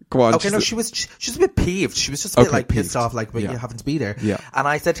her. Go on. Okay, no, she was a bit peeved. She was just a bit pissed off, like, you having to be there. Yeah. And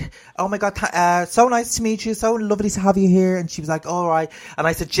I said, oh my God, so nice to meet you. So lovely to have you here. And she was like, all right. And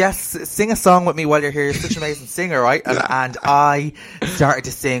I said, Jess, sing a song with me while you're here. You're such an amazing singer, right? And I started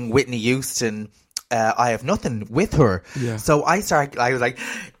to sing Whitney Houston, I Have Nothing with her. Yeah. So I was like,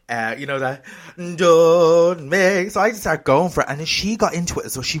 that don't make. So I just started going for it, and then she got into it.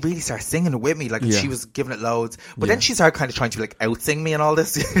 So she really started singing it with me, like she was giving it loads. But then she started kind of trying to like out-sing me and all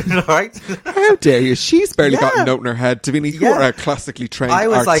this, right? How dare you? She's barely got a note in her head. To be you're a classically trained I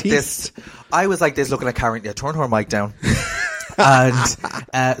was artiste. I was like this, looking at Karen. Yeah, turn her mic down.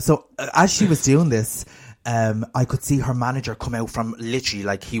 And so as she was doing this, I could see her manager come out from literally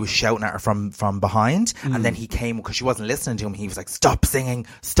like he was shouting at her from behind, and then he came because she wasn't listening to him. He was like, stop singing,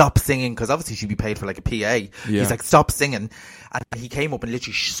 because obviously she'd be paid for like a PA. He's like, stop singing, and he came up and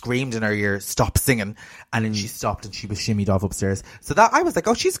literally screamed in her ear, stop singing, and then she stopped and she was shimmied off upstairs. So that I was like,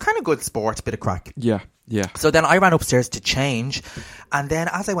 oh, she's kind of good sport, bit of crack. Yeah. So then I ran upstairs to change, and then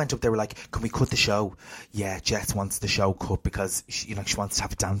as I went up, they were like, can we cut the show? Yeah, Jess wants the show cut because she wants to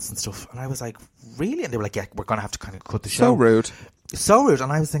have a dance and stuff. And I was like, really? And they were like, yeah, we're going to have to kind of cut the show. So rude.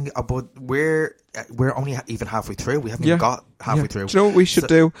 And I was thinking, oh, but we're only even halfway through. We haven't even got halfway through. Do you know what we should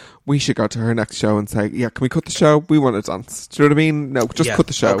do? We should go to her next show and say, yeah, can we cut the show? We want to dance. Do you know what I mean? No, just cut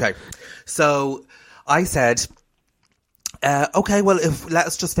the show. Okay. So I said, okay, well,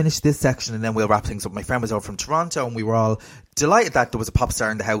 let's just finish this section and then we'll wrap things up. My friend was over from Toronto and we were all delighted that there was a pop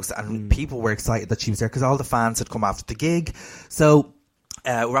star in the house, and people were excited that she was there because all the fans had come after the gig. So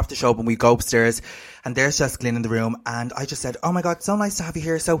we wrapped the show up and we go upstairs, and there's Jess Glynne in the room, and I just said, oh my God, so nice to have you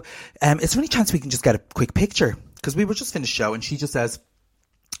here. So is there any chance we can just get a quick picture? Because we were just finished the show, and she just says,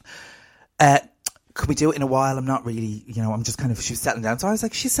 could we do it in a while? I'm not really, I'm just kind of, she's settling down. So I was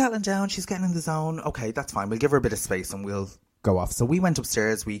like, she's settling down, she's getting in the zone. Okay, that's fine. We'll give her a bit of space and we'll go off. So we went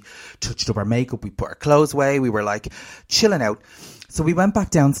upstairs, we touched up our makeup, we put our clothes away, we were like chilling out. So we went back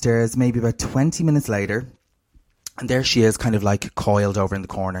downstairs maybe about 20 minutes later, and there she is kind of like coiled over in the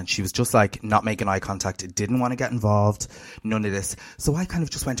corner, and she was just like not making eye contact, didn't want to get involved, none of this. So I kind of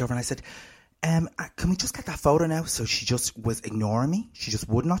just went over and I said, can we just get that photo now? So she just was ignoring me. She just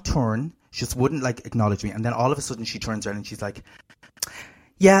would not turn. She just wouldn't like acknowledge me. And then all of a sudden she turns around and she's like,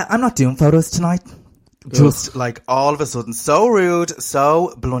 yeah, I'm not doing photos tonight. Just like all of a sudden, so rude,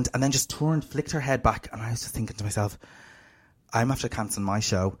 so blunt, and then just turned, flicked her head back. And I was just thinking to myself, I'm after cancelling my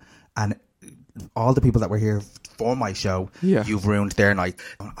show, and all the people that were here for my show, you've ruined their night.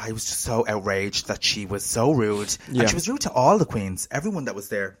 I was just so outraged that she was so rude. And she was rude to all the queens, everyone that was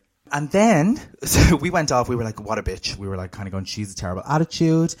there. And then, so we went off, we were like, what a bitch. We were like kind of going, she's a terrible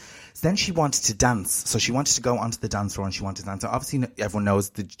attitude. So then she wanted to dance. So she wanted to go onto the dance floor and she wanted to dance. So obviously everyone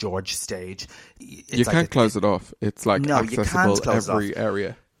knows the George stage. You can't close it off. It's like accessible every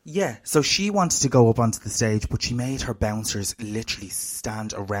area. Yeah, so she wanted to go up onto the stage, but she made her bouncers literally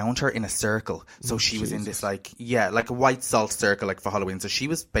stand around her in a circle. So she was in this like a white salt circle like for Halloween. So she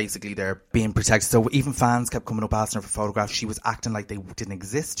was basically there being protected. So even fans kept coming up asking her for photographs. She was acting like they didn't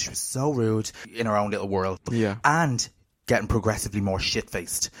exist. She was so rude in her own little world. Yeah. And getting progressively more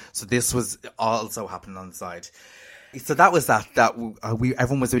shit-faced. So this was also happening on the side. So that was that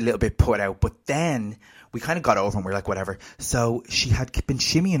everyone was a little bit put out. But then we kind of got over and we were like, whatever. So she had been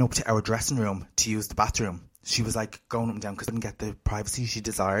shimmying up to our dressing room to use the bathroom. She was like going up and down because she didn't get the privacy she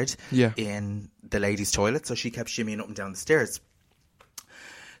desired in the ladies' toilet. So she kept shimmying up and down the stairs.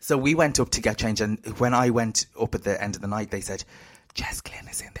 So we went up to get changed. And when I went up at the end of the night, they said, Jess Glynne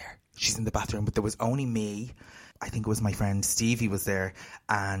is in there. She's in the bathroom. But there was only me, I think it was my friend Stevie was there,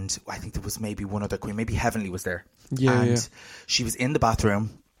 and I think there was maybe one other queen, maybe Heavenly was there. And she was in the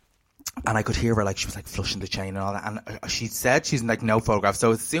bathroom, and I could hear her, like, she was like flushing the chain and all that, and she said she's like no photograph.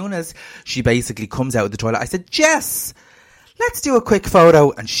 So as soon as she basically comes out of the toilet, I said, Jess, let's do a quick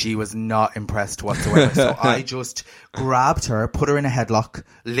photo. And she was not impressed whatsoever. So I just grabbed her, put her in a headlock,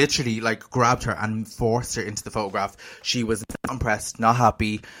 literally like grabbed her and forced her into the photograph. She was not impressed, not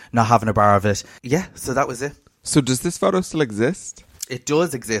happy, not having a bar of it. Yeah, so that was it. So does this photo still exist? It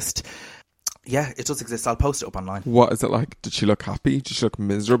does exist. Yeah, it does exist. I'll post it up online. What is it like? Did she look happy? Did she look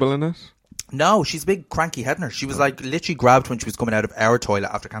miserable in it? No, she's a big cranky headner. She was like literally grabbed when she was coming out of our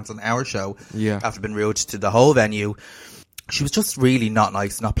toilet after cancelling our show. Yeah. After being rude to the whole venue. She was just really not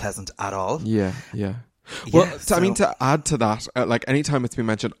nice, not pleasant at all. Yeah. Well, I mean, to add to that, like anytime it's been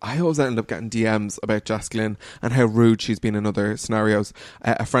mentioned, I always end up getting DMs about Jess Glynn and how rude she's been in other scenarios.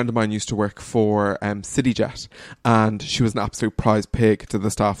 A friend of mine used to work for CityJet, and she was an absolute prize pig to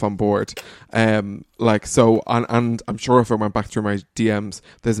the staff on board. And I'm sure if I went back through my DMs,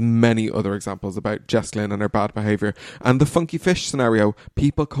 there's many other examples about Jess Glynn and her bad behaviour. And the funky fish scenario,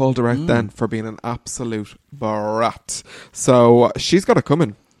 people called her out then for being an absolute brat. So she's got it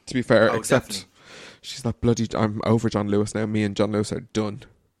coming, to be fair, except... Definitely. She's that bloody... I'm over John Lewis now. Me and John Lewis are done.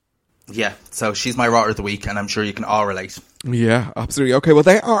 Yeah, so she's my rotter of the week, and I'm sure you can all relate. Yeah, absolutely. Okay, well,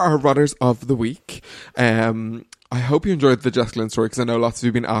 they are our rotters of the week. I hope you enjoyed the Jess Glynn story, because I know lots of you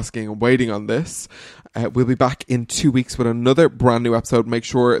have been asking and waiting on this. We'll be back in 2 weeks with another brand new episode. Make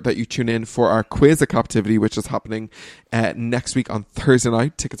sure that you tune in for our quiz of captivity, which is happening next week on Thursday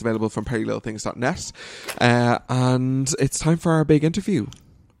night. Tickets available from PrettyLittleThings.net. And it's time for our big interview.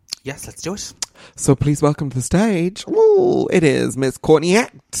 Yes, let's do it. So please welcome to the stage. Ooh, it is Miss Courtney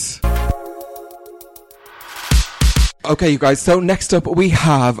Act. Okay, you guys, so next up we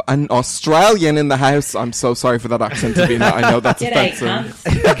have an Australian in the house. I'm so sorry for that accent, Davina. I know that's offensive.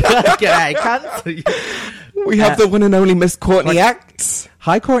 G'day, cunts. We have the one and only Miss Courtney Act.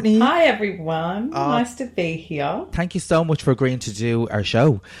 Hi, Courtney. Hi, everyone. Nice to be here. Thank you so much for agreeing to do our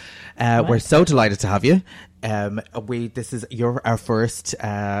show. We're so delighted to have you. You're our first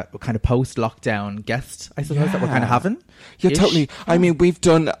kind of post-lockdown guest, I suppose, that we're kind of having. Yeah, totally. I mean, we've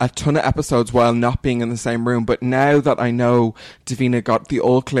done a ton of episodes while not being in the same room, but now that I know Davina got the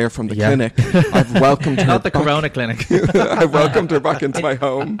all clear from the clinic, I've welcomed her not the Corona clinic. I've welcomed her back into my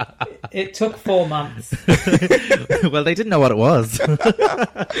home. It took 4 months. Well, they didn't know what it was.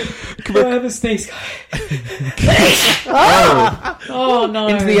 Come on. I have a sneeze. Oh, no.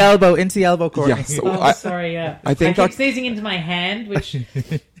 Into the elbow, Courtney. Yes, sorry, yeah. I keep sneezing into my hand, which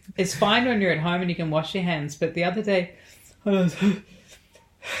is fine when you're at home and you can wash your hands, but the other day... Oh,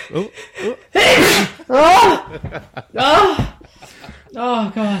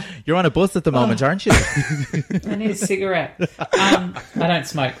 God. You're on a bus at the moment, aren't you? I need a cigarette. I don't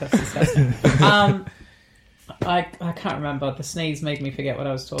smoke, that's disgusting. I can't remember. The sneeze made me forget what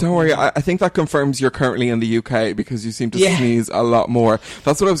I was talking about. Don't worry, I think that confirms you're currently in the UK because you seem to sneeze a lot more.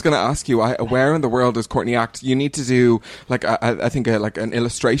 That's what I was going to ask you. Where in the world is Courtney Act? You need to do, like, I think an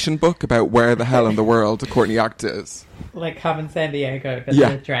illustration book about where the hell in the world Courtney Act is. Like Carmen Sandiego, but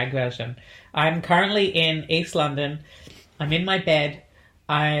the drag version. I'm currently in East London. I'm in my bed.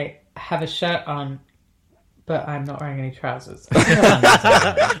 I have a shirt on, but I'm not wearing any trousers.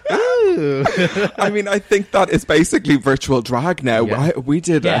 I mean, I think that is basically virtual drag now. Yeah. We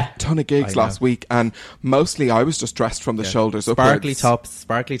did a ton of gigs last week, and mostly I was just dressed from the shoulders upwards.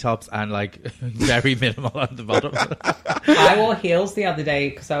 Sparkly tops, and like very minimal on the bottom. I wore heels the other day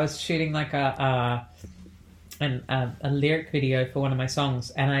because I was shooting like a lyric video for one of my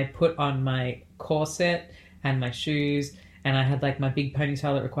songs, and I put on my corset and my shoes, and I had like my big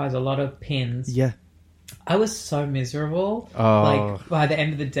ponytail that requires a lot of pins. Yeah. I was so miserable. Like by the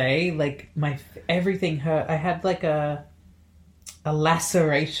end of the day, like everything hurt. I had like a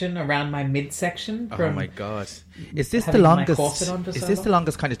laceration around my midsection. Oh my God! Is this the longest? Is this the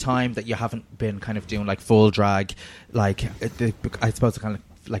longest kind of time that you haven't been kind of doing like full drag? Like I suppose kind of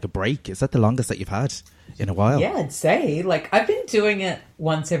like a break. Is that the longest that you've had in a while? Yeah, I'd say. Like I've been doing it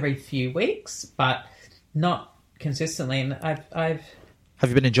once every few weeks, but not consistently. And I've. Have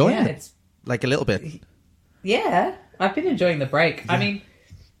you been enjoying it? It's like a little bit. Yeah, I've been enjoying the break. Yeah. I mean,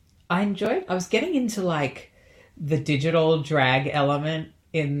 I was getting into like the digital drag element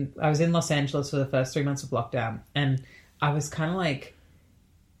I was in Los Angeles for the first 3 months of lockdown, and I was kind of like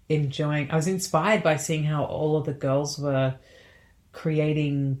I was inspired by seeing how all of the girls were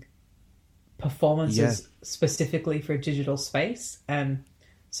creating performances specifically for a digital space, and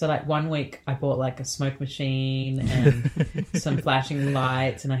So like one week I bought like a smoke machine and some flashing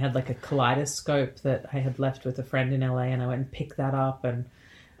lights, and I had like a kaleidoscope that I had left with a friend in LA, and I went and picked that up and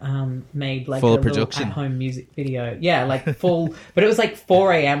made like full a production little at-home music video. Yeah, like full, but it was like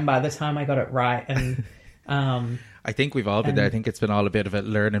 4 a.m. by the time I got it right. And I think we've all been there. I think it's been all a bit of a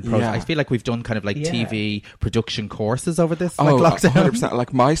learning process. Yeah. I feel like we've done kind of like TV production courses over this Oh, like lockdown. 100%.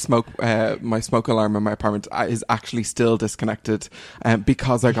 Like my smoke alarm in my apartment is actually still disconnected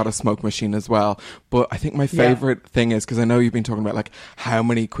because I got a smoke machine as well. But I think my favorite thing is, because I know you've been talking about like how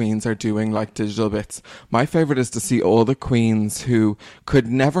many queens are doing like digital bits. My favorite is to see all the queens who could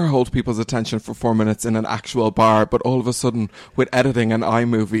never hold people's attention for 4 minutes in an actual bar, but all of a sudden with editing an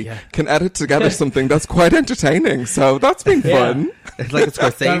iMovie can edit together something that's quite entertaining. So that's been fun. It's like a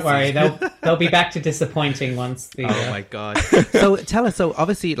Scorsese. Don't worry, they'll be back to disappointing once the... Oh my God. So tell us, so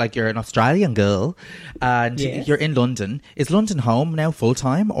obviously like you're an Australian girl and you're in London. Is London home now full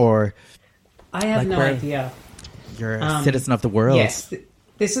time, or... I have no idea. You're a citizen of the world. Yes,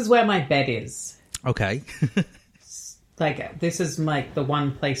 this is where my bed is. Okay. Like, this is like the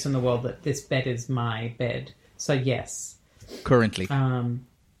one place in the world that this bed is my bed. So yes. Currently.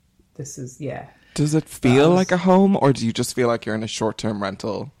 This is, Does it feel like a home, or do you just feel like you're in a short-term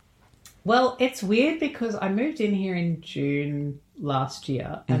rental? Well, it's weird because I moved in here in June last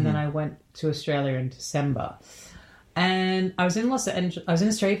year, and then I went to Australia in December. And I was in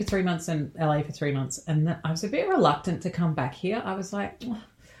Australia for 3 months and LA for 3 months, and then I was a bit reluctant to come back here. I was like,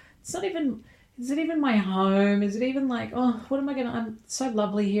 is it even my home? Is it even like, what am I going to... I'm so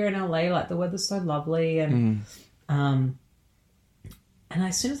lovely here in LA, like the weather's so lovely, and and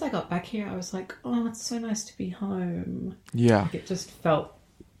as soon as I got back here, I was like, oh, it's so nice to be home. Yeah. Like, it just felt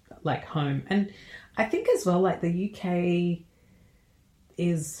like home. And I think as well, like the UK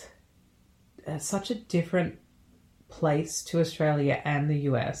is such a different place to Australia and the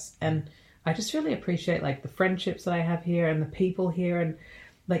US. And I just really appreciate like the friendships that I have here and the people here. And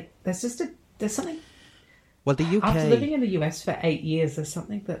like, there's something... Well, the UK... After living in the US for 8 years, there's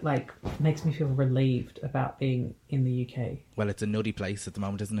something that, like, makes me feel relieved about being in the UK. Well, it's a nutty place at the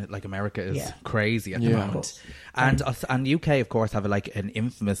moment, isn't it? Like, America is crazy at the moment. Of And UK, of course, have, like, an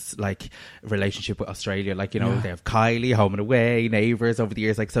infamous, like, relationship with Australia. Like, you know, they have Kylie, Home and Away, Neighbours over the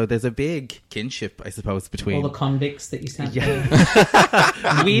years. Like, so there's a big kinship, I suppose, between... All the convicts that you sent.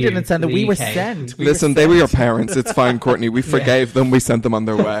 We didn't send them. We were sent. Listen, they were your parents. It's fine, Courtney. We forgave them. We sent them on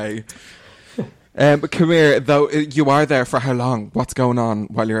their way. But come here, though. You are there for how long? What's going on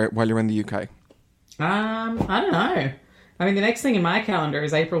while you're in the UK? I don't know. I mean, the next thing in my calendar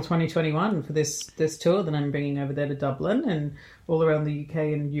is April 2021 for this tour that I'm bringing over there to Dublin and all around the UK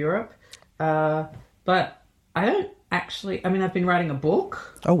and Europe. But I don't actually... I mean, I've been writing a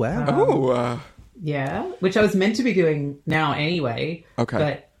book. Oh, wow. Yeah, which I was meant to be doing now anyway. Okay.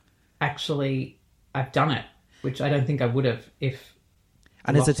 But actually, I've done it, which I don't think I would have if...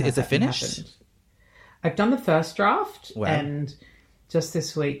 And is it finished? Happened. I've done the first draft, Wow. and just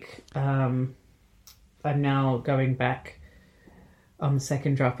this week, I'm now going back on the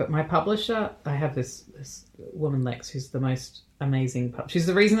second draft. But my publisher, I have this woman, Lex, who's the most amazing... She's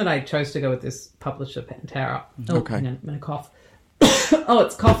the reason that I chose to go with this publisher, Pantera. Oh, Okay. hang on, I'm going to cough. Oh,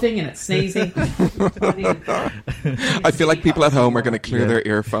 it's coughing and it's sneezing. I feel like people at home are going to clear their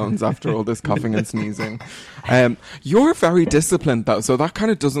earphones after all this coughing and sneezing. You're very disciplined, though, so that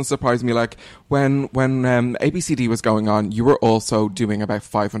kind of doesn't surprise me. Like, when ABCD was going on, you were also doing about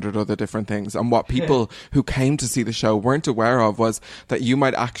 500 other different things. And what people who came to see the show weren't aware of was that you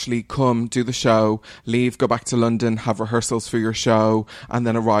might actually come, do the show, leave, go back to London, have rehearsals for your show, and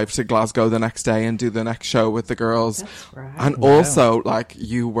then arrive to Glasgow the next day and do the next show with the girls. That's right. And also, like,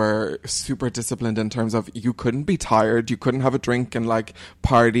 you were super disciplined in terms of you couldn't be tired, you couldn't have a drink and like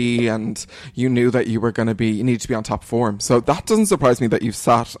party, and you knew that you needed to be on top form. So that doesn't surprise me that you've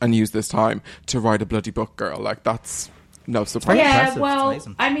sat and used this time to write a bloody book, girl. Like, that's no surprise. Yeah, well,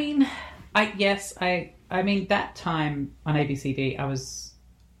 I mean, I mean that time on ABCD,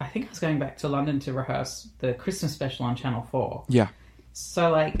 I think I was going back to London to rehearse the Christmas special on Channel 4. Yeah.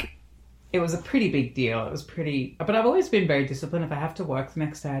 So like, it was a pretty big deal. It was pretty... But I've always been very disciplined. If I have to work the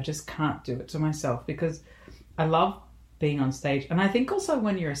next day, I just can't do it to myself because I love being on stage. And I think also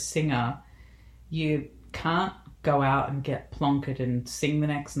when you're a singer, you can't go out and get plonkered and sing the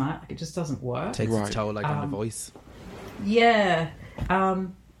next night. Like, it just doesn't work. Takes its toll, like, on the voice. Yeah.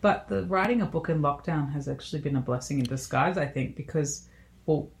 But the writing a book in lockdown has actually been a blessing in disguise, I think, because,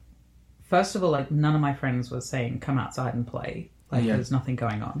 well, first of all, like, none of my friends were saying, come outside and play. Like, there's nothing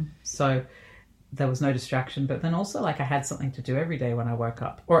going on. So there was no distraction. But then also, like, I had something to do every day when I woke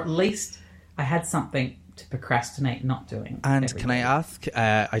up. Or at least I had something to procrastinate not doing. And every can I day. ask,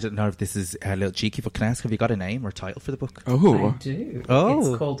 I don't know if this is a little cheeky, but can I ask, have you got a name or title for the book? Oh. I do. Oh.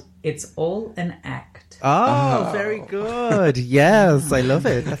 It's called It's All an Act. Oh, very good. Yes, I love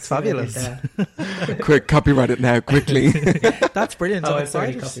it. That's fabulous. Quick, copyright it now, quickly. That's brilliant. Oh, I'm it's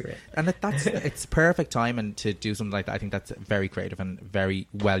already excited. copyright. And it's perfect time and to do something like that. I think that's very creative and very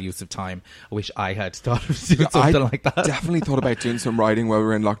well use of time. I wish I had thought of doing something like that. Definitely thought about doing some writing while we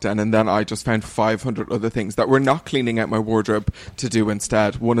were in lockdown, and then I just found 500 other things that were not cleaning out my wardrobe to do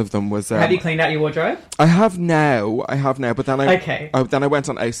instead. One of them was... Have you cleaned out your wardrobe? I have now, but then Okay. then I went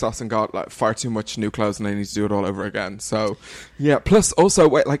on ASOS and got like far too much new clothes, and I need to do it all over again. So, yeah. Plus, also,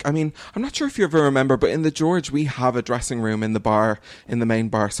 I'm not sure if you ever remember, but in the George, we have a dressing room in the bar, in the main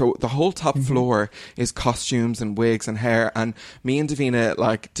bar. So the whole top floor is costumes and wigs and hair. And me and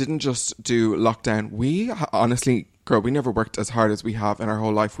Davina, didn't just do lockdown. We honestly... Girl, we never worked as hard as we have in our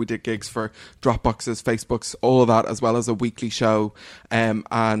whole life. We did gigs for Dropboxes, Facebooks, all of that, as well as a weekly show.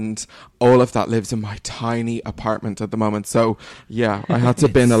 And all of that lives in my tiny apartment at the moment. So, yeah, I had to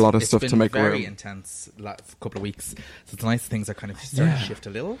bin a lot of stuff to make room. It's been very intense last couple of weeks. So it's nice things are kind of starting to shift a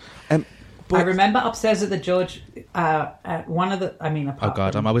little. I remember upstairs at the George, at one of the... Oh,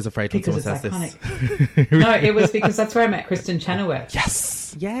 God, I'm always afraid when someone says iconic. No, it was because that's where I met Kristen Chenoweth.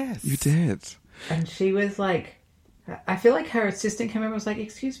 Yes. Yes. You did. And she was like... I feel like her assistant came over and was like,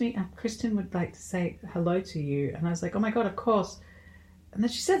 excuse me, Kristen would like to say hello to you. And I was like, oh my God, of course. And then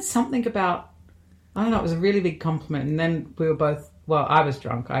she said something about, I don't know, it was a really big compliment. And then we were both, well, I was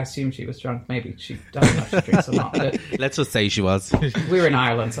drunk. I assume she was drunk. Maybe she doesn't know if she drinks or not. But let's just say she was. We were in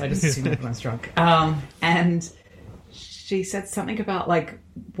Ireland, so I just assumed everyone's drunk. And she said something about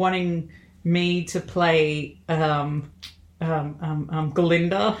wanting me to play...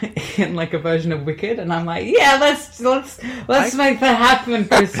 Glinda in a version of Wicked, and I'm like, yeah, let's make that happen,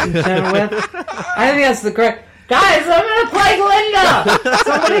 Kristen Chenoweth. I think that's the great guys. I'm gonna play Glinda.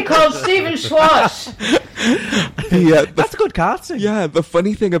 Somebody called Stephen Schwartz. Yeah, that's good casting. Yeah, the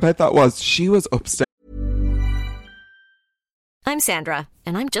funny thing about that was she was upstairs. I'm Sandra,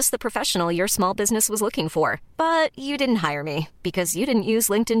 and I'm just the professional your small business was looking for. But you didn't hire me because you didn't use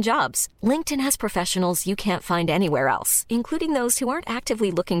LinkedIn Jobs. LinkedIn has professionals you can't find anywhere else, including those who aren't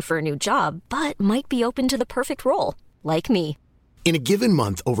actively looking for a new job, but might be open to the perfect role, like me. In a given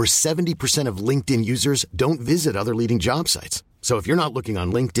month, over 70% of LinkedIn users don't visit other leading job sites. So if you're not looking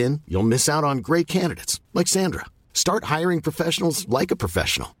on LinkedIn, you'll miss out on great candidates like Sandra. Start hiring professionals like a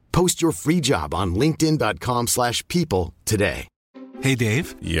professional. Post your free job on linkedin.com/people today. Hey,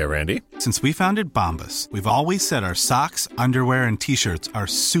 Dave. Yeah, Randy. Since we founded Bombas, we've always said our socks, underwear, and T-shirts are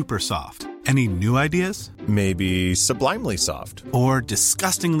super soft. Any new ideas? Maybe sublimely soft. Or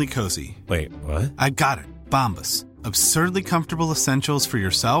disgustingly cozy. Wait, what? I got it. Bombas. Absurdly comfortable essentials for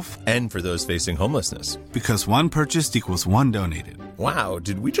yourself. And for those facing homelessness. Because one purchased equals one donated. Wow,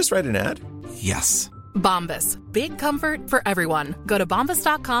 did we just write an ad? Yes. Bombas. Big comfort for everyone. Go to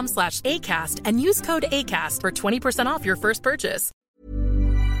bombas.com/ACAST and use code ACAST for 20% off your first purchase.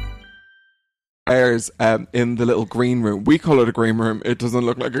 In the little green room. We call it a green room. It doesn't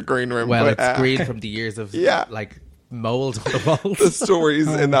look like a green room. Well, but, it's green from the years of mold on the walls. The stories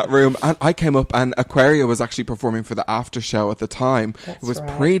in that room. And I came up and Aquaria was actually performing for the after show at the time. That's it was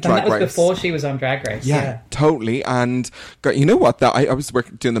right. pre-Drag Race. Race. Before she was on Drag Race. Yeah, totally. And you know what? I was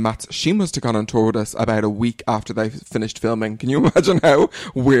doing the maths. She must have gone on tour with us about a week after they finished filming. Can you imagine how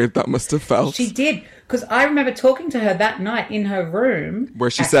weird that must have felt? She did. Because I remember talking to her that night in her room. Where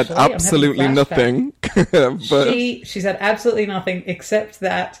she said absolutely nothing. But she said absolutely nothing except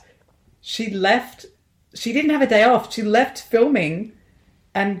that she left. She didn't have a day off. She left filming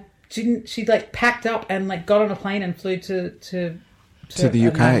and she packed up and got on a plane and flew to the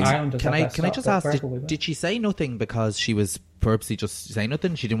UK. Ireland. Can I just ask, did she say nothing because she was purposely just saying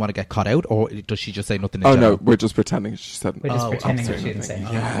nothing? She didn't want to get caught out, or does she just say nothing in general? No, we're just pretending she said. We're just pretending that she didn't say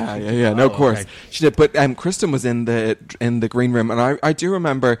nothing. Yeah. No, of course she did. But Kristen was in the green room, and I do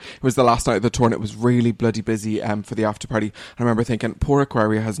remember it was the last night of the tour, and it was really bloody busy for the after party. I remember thinking, poor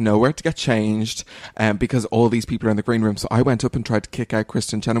Aquaria has nowhere to get changed, because all these people are in the green room. So I went up and tried to kick out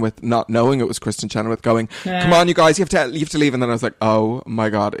Kristen Chenoweth, not knowing it was Kristen Chenoweth, going, "Come on, you guys, you have to leave." And then I was like, "Oh my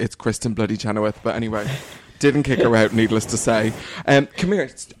God, it's Kristen bloody Chenoweth." But anyway. Didn't kick her out, needless to say. Come here.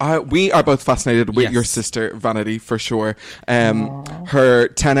 We are both fascinated with your sister, Vanity, for sure. Her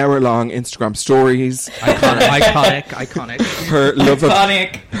 10-hour-long Instagram stories. Iconic. Her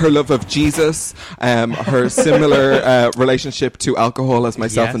love of Jesus. Her similar relationship to alcohol as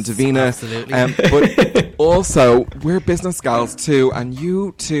myself and Davina. Absolutely. But also, we're business gals too, and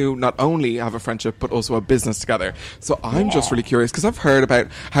you two not only have a friendship, but also a business together. So I'm just really curious, because I've heard about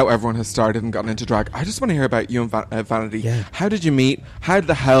how everyone has started and gotten into drag. I just want to hear about you and Vanity. Yeah. How did you meet? How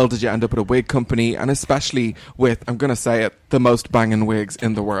the hell did you end up at a wig company? And especially with, I'm going to say it, the most banging wigs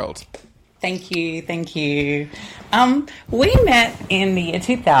in the world. Thank you. We met in the year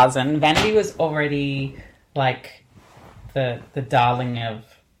 2000. Vanity was already like the darling of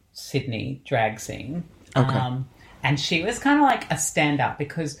Sydney drag scene. Okay. And she was kind of like a standout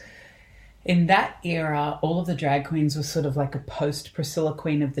because in that era, all of the drag queens were sort of like a post-Priscilla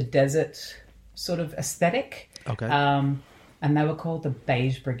Queen of the Desert sort of aesthetic. Okay. And they were called the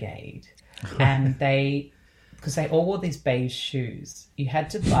Beige Brigade. And because they all wore these beige shoes. You had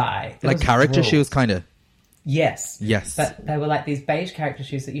to buy... Like character shoes, kind of? Yes. Yes. But they were like these beige character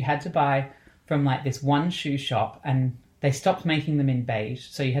shoes that you had to buy from like this one shoe shop, and they stopped making them in beige,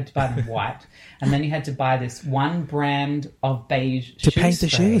 so you had to buy them white. And then you had to buy this one brand of beige to paint the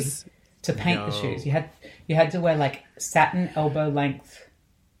shoes. To paint the shoes. You had to wear like satin elbow length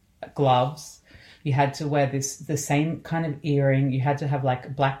gloves. You had to wear the same kind of earring. You had to have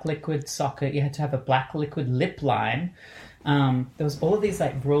like black liquid socket. You had to have a black liquid lip line. There was all of these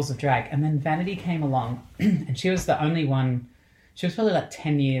like rules of drag. And then Vanity came along and she was the only one. She was probably like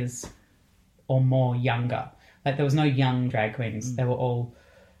 10 years or more younger. Like there was no young drag queens. They were all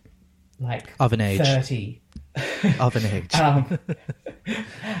like of an age. 30. Of an age.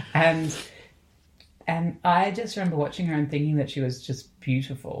 And I just remember watching her and thinking that she was just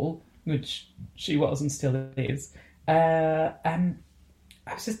beautiful, which she was and still is. And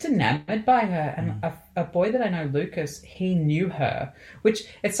I was just enamored by her. And a boy that I know, Lucas, he knew her, which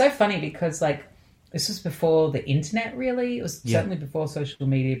it's so funny because like this was before the internet really. It was certainly before social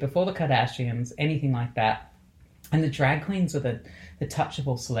media, before the Kardashians, anything like that. And the drag queens were the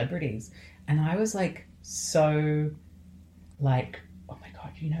touchable celebrities. And I was like, so like, oh my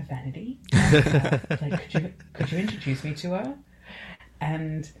God, you know Vanity? Like, could you introduce me to her?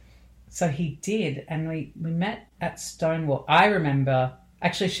 And so he did, and we met at Stonewall. I remember,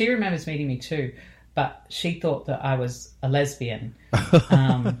 actually she remembers meeting me too, but she thought that I was a lesbian.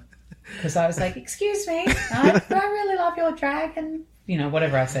 Because I was like, excuse me, I really love your drag, and you know,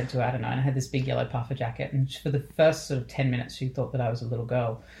 whatever I said to her, I don't know. And I had this big yellow puffer jacket, and for the first sort of 10 minutes, she thought that I was a little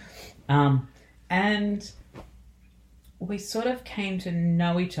girl. And we sort of came to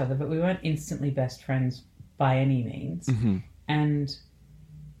know each other, but we weren't instantly best friends by any means. Mm-hmm. And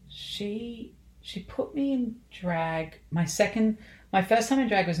she put me in drag. My first time in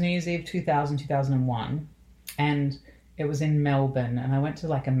drag was New Year's Eve 2001, and it was in Melbourne, and I went to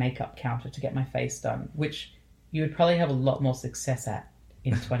like a makeup counter to get my face done, which you would probably have a lot more success at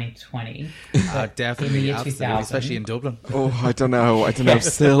in 2020. Definitely, absolutely, especially in Dublin. Oh, I don't know.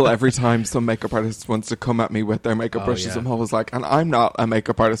 Still, every time some makeup artist wants to come at me with their makeup brushes, I'm always like, and I'm not a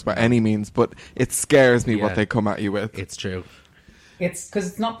makeup artist by any means, but it scares me what they come at you with. It's true. It's because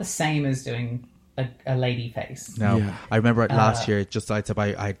it's not the same as doing a lady face. No. Yeah. I remember last year, just I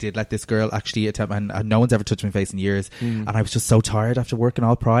did let this girl actually attempt, and no one's ever touched my face in years, and I was just so tired after working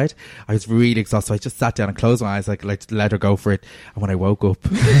all Pride. I was really exhausted, so I just sat down and closed my eyes, like let her go for it. And when I woke up,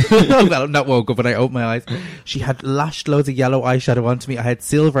 well, not woke up, but I opened my eyes, she had lashed loads of yellow eyeshadow onto me. I had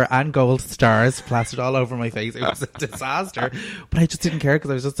silver and gold stars plastered all over my face. It was a disaster, but I just didn't care because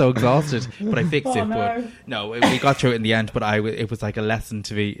I was just so exhausted. But I fixed it. But no, we got through it in the end. But it was like a lesson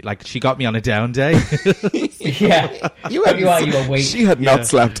to me. Like, she got me on a down day. Yeah, you were weak. She had not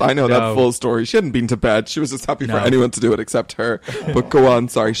slept. I know that full story. She hadn't been to bed. She was just happy for anyone to do it except her. But go on.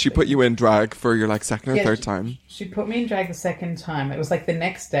 Sorry, she put you in drag for your like second or third time. She put me in drag the second time. It was like the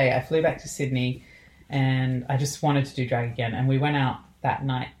next day. I flew back to Sydney, and I just wanted to do drag again. And we went out that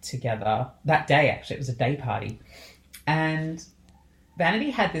night together. That day, actually, it was a day party. And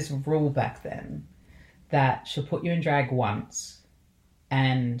Vanity had this rule back then that she'll put you in drag once,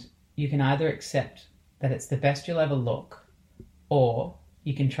 and you can either accept that it's the best you'll ever look, or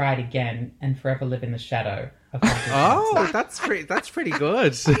you can try it again and forever live in the shadow of that's pretty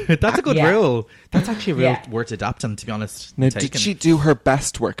good. That's a good rule. That's actually a real worth adapting, to be honest. Now, did she do her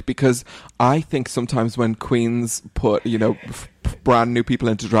best work? Because I think sometimes when queens put, brand new people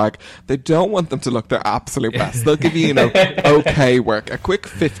into drag, they don't want them to look their absolute best. They'll give you, okay work. A quick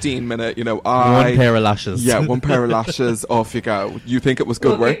 15-minute, one pair of lashes. Yeah, one pair of lashes, off you go. You think it was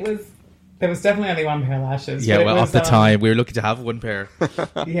good work? There was definitely only one pair of lashes. Yeah, but it well, was, off the time, we were lucky to have one pair.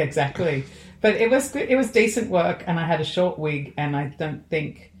 Yeah, exactly. But it was good. It was decent work, and I had a short wig, and I don't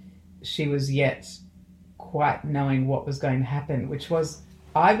think she was yet quite knowing what was going to happen, which was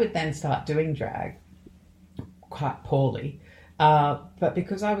I would then start doing drag quite poorly. But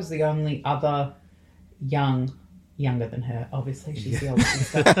because I was the only other younger than her, obviously, she's the older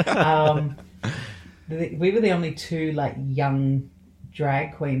sister. We were the only two like young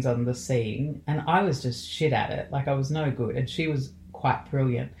drag queens on the scene, and I was just shit at it. Like I was no good, and she was quite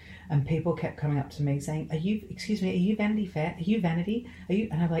brilliant. And people kept coming up to me saying, are you Vanity Fair? Are you Vanity?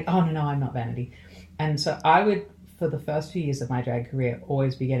 And I'm like, oh, no, I'm not Vanity. And so I would, for the first few years of my drag career,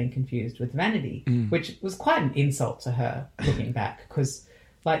 always be getting confused with Vanity, which was quite an insult to her looking back. Because,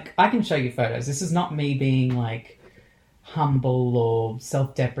 like, I can show you photos. This is not me being, like, humble or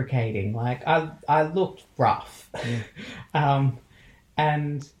self-deprecating. Like, I looked rough.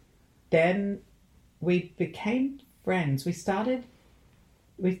 And then we became friends. We started...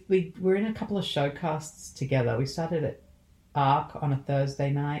 We were in a couple of showcasts together. We started at Arc on a Thursday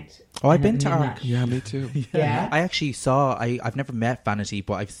night. Oh, I've been to Arc. Yeah, me too. Yeah. I actually saw, I've never met Vanity,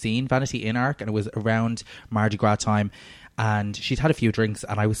 but I've seen Vanity in Arc, and it was around Mardi Gras time. And she'd had a few drinks,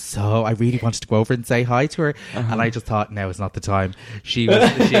 and I really wanted to go over and say hi to her. And I just thought, no, it's not the time. She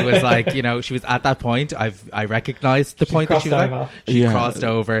was like, you know, she was at that point. I recognised the point that she was at. She crossed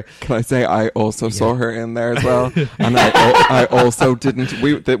over. Can I say I also saw her in there as well? And I also didn't.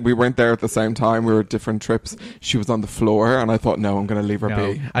 We weren't there at the same time. We were at different trips. She was on the floor, and I thought, no, I'm going to leave her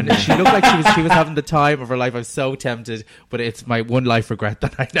be. And she looked like she was having the time of her life. I was so tempted, but it's my one life regret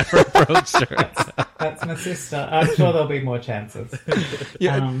that I never approached her. That's my sister. I'm sure there'll be more chances.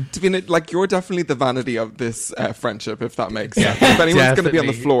 Yeah, Davina, like you're definitely the Vanity of this friendship, if that makes sense. If anyone's going to be on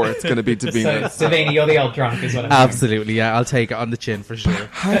the floor, it's going to be Davina. So, Davina, you're the old drunk, is what I'm Absolutely, yeah. I'll take it on the chin for sure.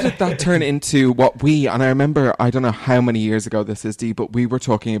 How did that turn into what and I remember, I don't know how many years ago this is, Dee, but we were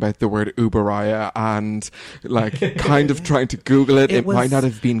talking about the word Uberaya and like kind of trying to Google it. It might not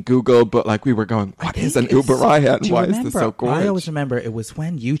have been Google, but like we were going, what is an Uberaya and why is this so gorgeous? I always remember it was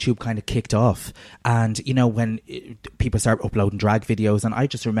when YouTube kind of kicked off, and you know, when people started uploading drag videos, and I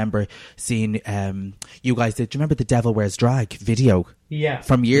just remember seeing you guys did. Do you remember the Devil Wears Drag video? Yeah,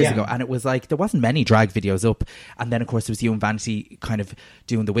 from years ago, and it was like there wasn't many drag videos up, and then of course it was you and Vanity kind of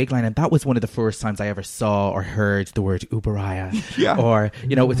doing the wig line, and that was one of the first times I ever saw or heard the word Uberaya. Or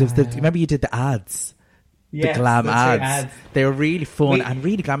you know, it was remember you did the ads. Yes, the glam ads. They were really fun and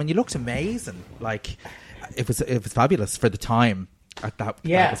really glam, and you looked amazing. Like it was fabulous for the time. At that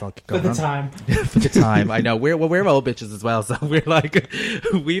was all for the time. For the time, I know we're old bitches as well, so we're like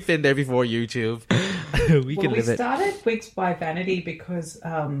we've been there before YouTube. we started Wigs by Vanity because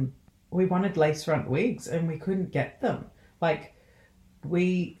we wanted lace front wigs and we couldn't get them. Like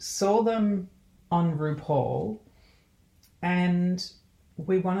we saw them on RuPaul, and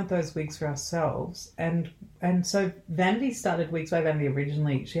we wanted those wigs for ourselves. And so Vanity started Wigs by Vanity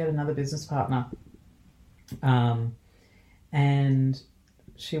originally. She had another business partner. And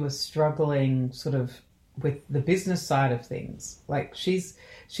she was struggling sort of with the business side of things. Like she's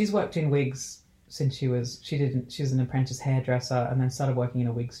worked in wigs since she was an apprentice hairdresser, and then started working in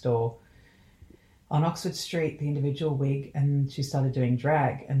a wig store on Oxford Street, the Individual Wig, and she started doing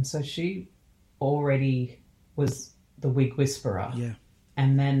drag. And so she already was the wig whisperer. Yeah.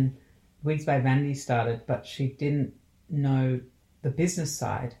 And then Wigs by Vanity started, but she didn't know the business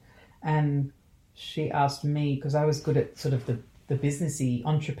side. And she asked me, because I was good at sort of the businessy,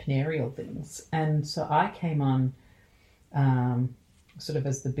 entrepreneurial things. And so I came on sort of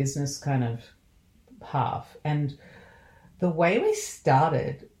as the business kind of half. And the way we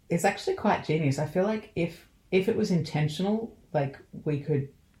started is actually quite genius. I feel like if it was intentional, like we could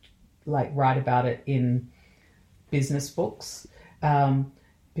like write about it in business books,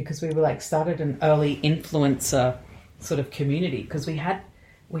 because we were like started an early influencer sort of community, because we had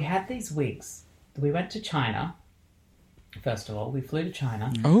these wigs. We went to China, first of all. We flew to China.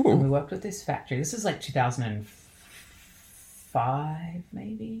 Oh. And we worked with this factory. This is like 2005,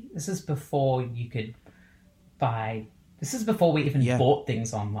 maybe? This is before you could buy... This is before we even bought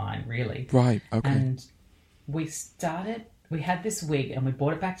things online, really. Right, okay. And we had this wig, and we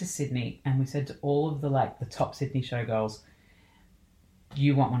brought it back to Sydney, and we said to all of the top Sydney showgirls, do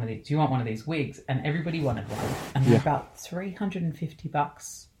you want one of these wigs? And everybody wanted one. And they're about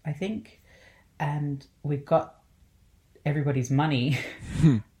 $350, I think. And we got everybody's money,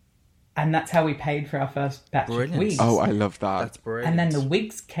 and that's how we paid for our first batch of wigs. Oh, I love that. That's brilliant. And then the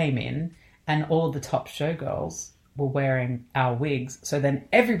wigs came in, and all of the top showgirls were wearing our wigs. So then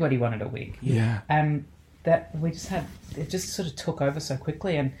everybody wanted a wig. Yeah. That we just had, it just sort of took over so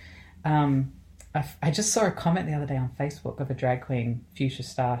quickly. And I just saw a comment the other day on Facebook of a drag queen, Fuchsia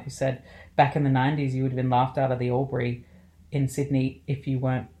Star, who said back in the 90s you would have been laughed out of the Albury in Sydney if you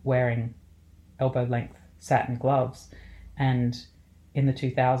weren't wearing elbow-length satin gloves. And in the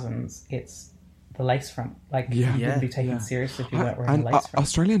 2000s, it's the lace front. Like, you wouldn't be taken seriously if you weren't wearing a lace front.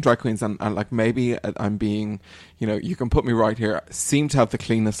 Australian drag queens, and like maybe I'm being, you can put me right here, seem to have the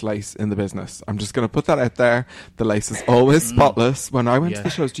cleanest lace in the business. I'm just going to put that out there. The lace is always spotless. When I went to the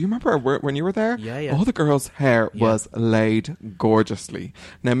shows, do you remember when you were there? Yeah. All the girls' hair was laid gorgeously.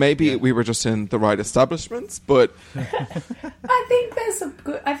 Now, maybe we were just in the right establishments, but... I think there's a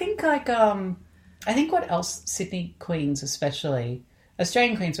good... I think what else Sydney queens especially...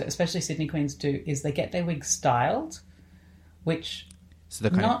 Australian queens, but especially Sydney queens, do is they get their wigs styled, which... So they're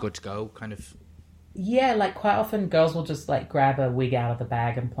kind of good to go, kind of... Yeah, like quite often girls will just like grab a wig out of the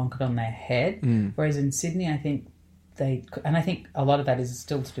bag and plonk it on their head. Whereas in Sydney, I think I think a lot of that is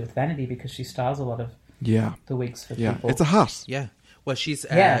still to do with vanity because she styles a lot of the wigs for people. It's a hat. Yeah. Well, she's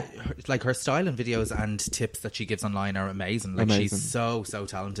like her styling videos and tips that she gives online are amazing. Like she's so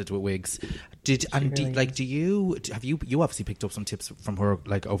talented with wigs. You obviously picked up some tips from her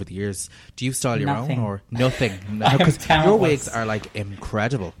like over the years. Do you style your own or nothing? Because your wigs are like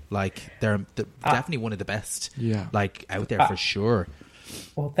incredible. Like they're definitely one of the best. Yeah, like out there for sure.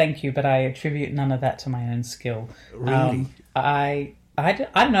 Well, thank you, but I attribute none of that to my own skill. Really, I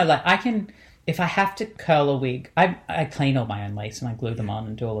don't know. Like I can. If I have to curl a wig, I clean all my own lace and I glue them on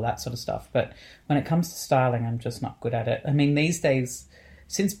and do all of that sort of stuff. But when it comes to styling, I'm just not good at it. I mean, these days,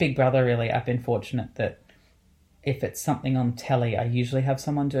 since Big Brother, really, I've been fortunate that if it's something on telly, I usually have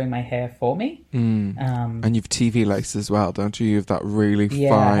someone doing my hair for me. And you've TV lace as well, don't you? You have that really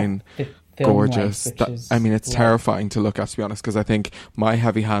fine, gorgeous... it's terrifying to look at, to be honest, because I think my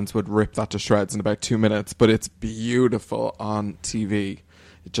heavy hands would rip that to shreds in about 2 minutes, but it's beautiful on TV.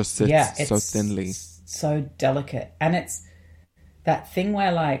 It just sits so thinly. So delicate. And it's that thing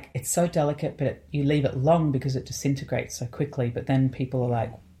where, like, it's so delicate, but you leave it long because it disintegrates so quickly. But then people are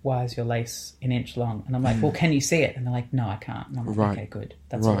like, why is your lace an inch long? And I'm like, well, can you see it? And they're like, no, I can't. And I'm like, okay, good.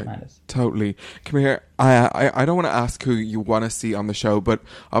 That's all that matters. Totally. Come here. I don't want to ask who you want to see on the show, but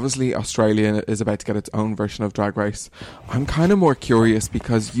obviously Australia is about to get its own version of Drag Race. I'm kind of more curious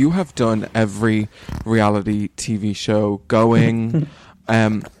because you have done every reality TV show going...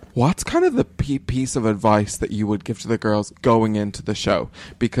 What's kind of the piece of advice that you would give to the girls going into the show?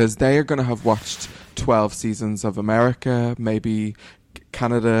 Because they are going to have watched 12 seasons of America, maybe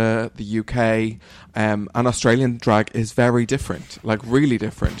Canada, the UK, and Australian drag is very different, like really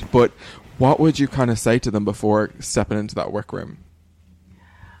different. But what would you kind of say to them before stepping into that workroom?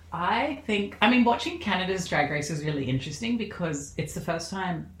 I mean, watching Canada's Drag Race is really interesting because it's the first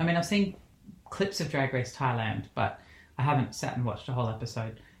time... I mean, I've seen clips of Drag Race Thailand, but I haven't sat and watched a whole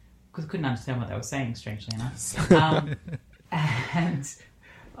episode because I couldn't understand what they were saying, strangely enough. And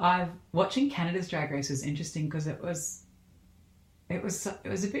watching Canada's Drag Race was interesting because it was a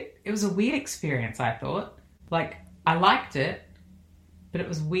weird experience, I thought. Like, I liked it, but it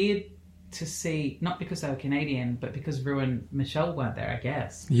was weird to see, not because they were Canadian, but because Rue and Michelle weren't there, I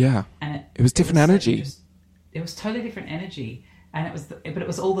guess. Yeah. And it was different energy. It was totally different energy. And but it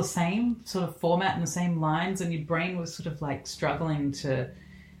was all the same sort of format and the same lines, and your brain was sort of like struggling to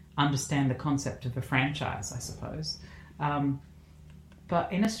understand the concept of a franchise, I suppose.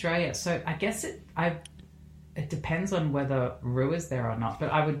 But in Australia, so I guess it depends on whether Rue is there or not, but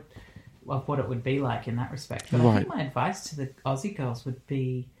of what it would be like in that respect. But I think my advice to the Aussie girls would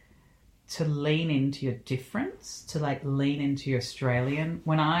be to lean into your difference, to like lean into your Australian.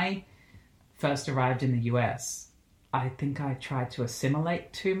 When I first arrived in the US, I think I tried to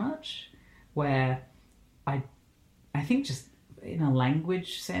assimilate too much, where I think just in a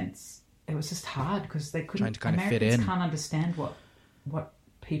language sense, it was just hard because they couldn't. Americans can't understand what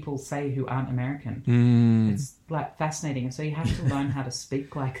people say who aren't American. It's like fascinating, and so you have to learn how to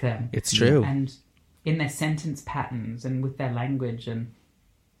speak like them. It's true, and in their sentence patterns and with their language, and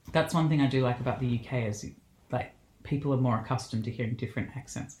that's one thing I do like about the UK is like people are more accustomed to hearing different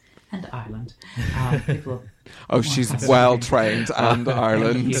accents. And Ireland. She's well trained, and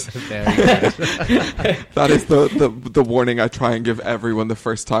Ireland. That is the warning I try and give everyone the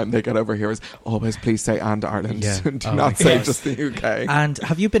first time they get over here is always please say and Ireland. Yeah. Do not say just the UK. And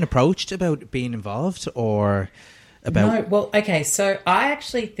have you been approached about being involved or about... No, well, okay, so I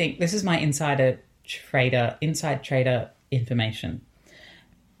actually think this is my inside trader information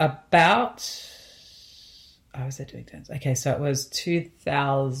about... I was there doing dance. Okay, so it was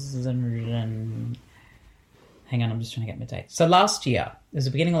 2000 hang on, I'm just trying to get my date. So last year, it was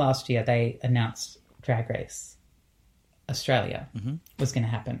the beginning of last year, they announced Drag Race Australia was going to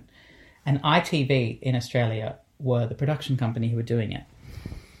happen. And ITV in Australia were the production company who were doing it.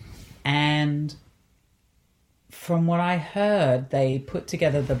 And from what I heard, they put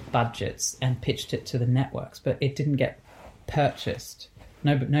together the budgets and pitched it to the networks, but it didn't get purchased.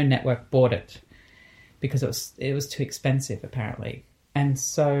 No network bought it because it was too expensive, apparently. And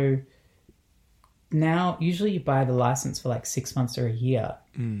so now, usually you buy the license for like 6 months or a year.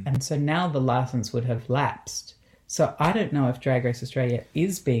 And so now the license would have lapsed. So I don't know if Drag Race Australia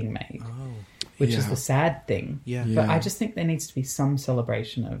is being made, which is the sad thing. Yeah. But I just think there needs to be some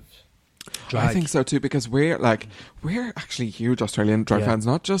celebration of drag. I think so too, because we're actually huge Australian drag fans,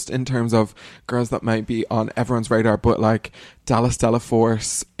 not just in terms of girls that might be on everyone's radar, but like Dallas Della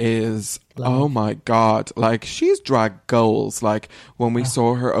Force is, oh my god, like she's drag goals. Like when we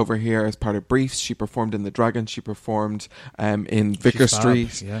saw her over here as part of Briefs, she performed in The Dragon, she performed in Vicar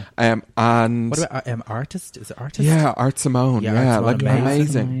Street, and what about Artist? Is it Artist? Yeah, Art Simone, like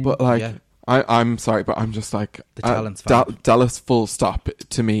amazing. But like I'm sorry, but I'm just like the talent's Dallas full stop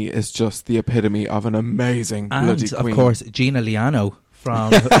to me is just the epitome of an amazing bloody queen. Of course, Gina Liano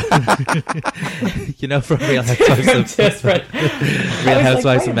from from Real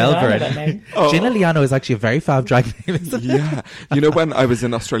Housewives of Melbourne. Gina Liano is actually a very fab drag name, isn't it? Yeah. When I was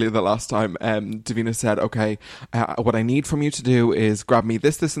in Australia the last time, Davina said, okay, what I need from you to do is grab me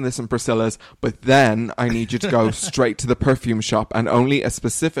this and this and Priscilla's, but then I need you to go straight to the perfume shop, and only a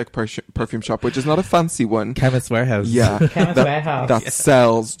specific perfume shop, which is not a fancy one. Chemist Warehouse. Yeah. Warehouse. That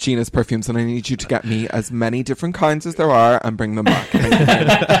sells Gina's perfumes, and I need you to get me as many different kinds as there are and bring them back.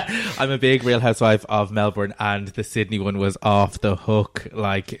 I'm a big Real Housewife of Melbourne, and the Sydney one was off the hook,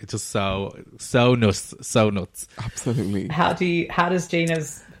 like just so nuts. Absolutely. How does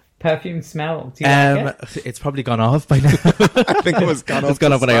Gina's perfume smell? Do you like it? It's probably gone off by now. I think it was gone off. It's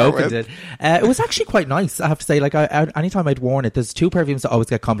gone off when I opened it. It was actually quite nice, I have to say. Like anytime I'd worn it, there's two perfumes that always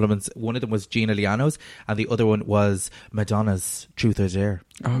get compliments. One of them was Gina Liano's, and the other one was Madonna's Truth or Dare.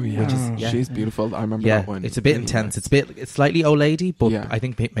 Oh yeah, she's beautiful. I remember that one. It's a bit intense. Nice. It's slightly old lady, but I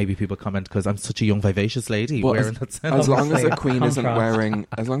think maybe people comment because I'm such a young, vivacious lady wearing that. As long as a queen isn't wearing,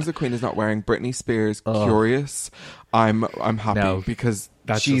 as long as the queen is not wearing Britney Spears Curious, I'm happy because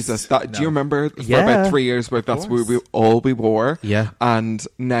Jesus, do you remember for about 3 years where that's all we wore? Yeah, and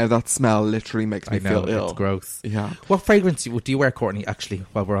now that smell literally makes me feel ill. It's gross. Yeah. What fragrance do you wear, Courtney? Actually,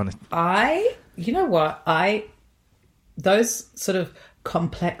 while we're on it, you know what, those sort of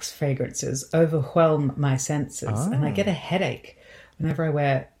complex fragrances overwhelm my senses and I get a headache whenever I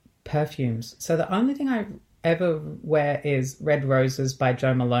wear perfumes. So the only thing I ever wear is Red Roses by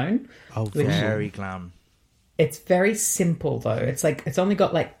Jo Malone. Oh, very glam. It's very simple though. It's like it's only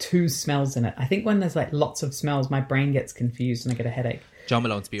got like 2 smells in it. I think when there's like lots of smells, my brain gets confused and I get a headache. Jo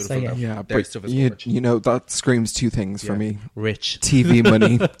Malone's beautiful. So, yeah, but that screams 2 things for me. Rich. TV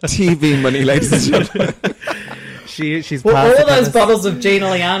money, ladies and gentlemen. She's all those bottles of Gina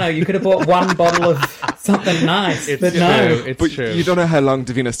Liano, you could have bought one bottle of something nice. It's true. You don't know how long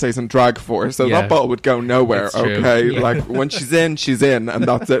Davina stays in drag for, so that bottle would go nowhere. Okay, like when she's in, and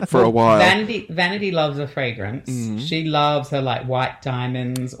that's it for a while. Vanity loves a fragrance. Mm-hmm. She loves her like white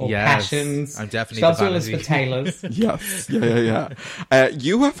diamonds or passions. I'm definitely. She loves her Elizabeth Taylors. Yes, yeah.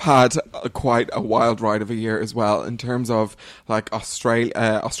 You have had quite a wild ride of a year as well in terms of like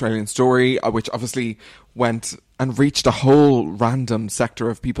Australian Story, which obviously went and reached a whole random sector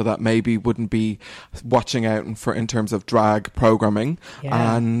of people that maybe wouldn't be watching out in terms of drag programming.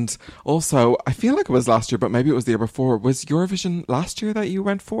 Yeah. And also, I feel like it was last year, but maybe it was the year before. Was Eurovision last year that you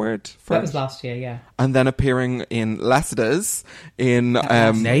went forward for? That was last year, yeah. And then appearing in Lessadas in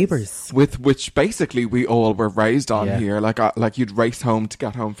Neighbours, with which basically we all were raised on here. Like you'd race home to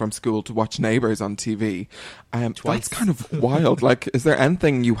get home from school to watch Neighbours on TV. That's kind of wild. Like, is there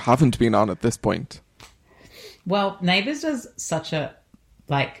anything you haven't been on at this point? Well, Neighbours was such a,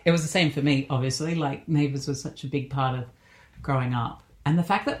 it was the same for me, obviously. Like, Neighbours was such a big part of growing up. And the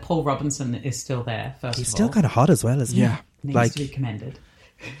fact that Paul Robinson is still there, He's still kind of hot as well, isn't he? Yeah. Needs to be commended.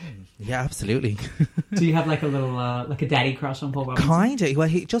 Yeah, absolutely. Do you have like a little, like a daddy crush on Paul Robinson? Kind of. Well,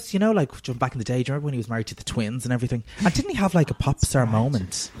 he just, like back in the day, do you remember when he was married to the twins and everything? And didn't he have like a pop star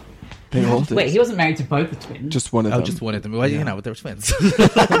moment? They all did. Wait, he wasn't married to both the twins? Just one of them. Oh, just one of them. Well, they were twins.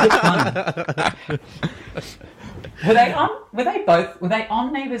 Were they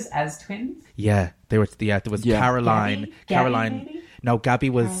on Neighbours as twins? Yeah, they were. Yeah, there was Caroline. Gabby, no, Gabby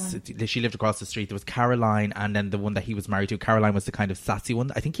was. She lived across the street. There was Caroline, and then the one that he was married to. Caroline was the kind of sassy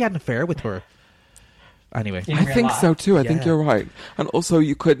one. I think he had an affair with her. Anyway, I think so too. I think you're right. And also,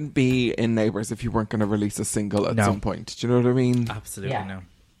 you couldn't be in Neighbours if you weren't going to release a single at some point. Do you know what I mean? Absolutely no.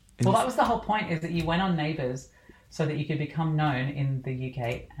 Well, that was the whole point, is that you went on Neighbours so that you could become known in the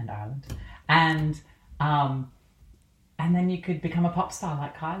UK and Ireland, and then you could become a pop star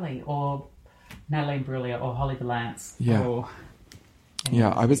like Kylie or Natalie Imbruglia or Holly Valance. Yeah. Or, Yeah,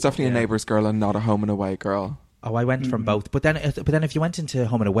 I was definitely a Neighbours girl and not a Home and Away girl. Oh, I went from both, but then if you went into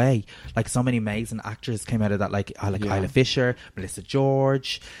Home and Away, like so many amazing actors came out of that, like Isla Fisher, Melissa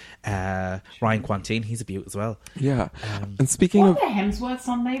George, Ryan Quantin, he's a beaut as well. Yeah, and speaking What of are the Hemsworths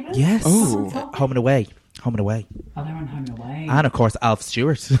on Neighbours? Yes, Someone Home told me. and Away, Home and Away, Oh, they're on Home and Away. and of course Alf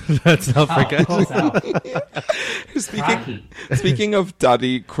Stewart. Let's not forget. Of course, Alf. Speaking of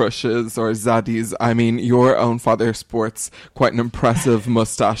daddy crushes or zaddies, I mean, your own father sports quite an impressive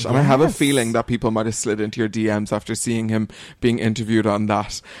moustache, and I have a feeling that people might have slid into your DMs after seeing him being interviewed on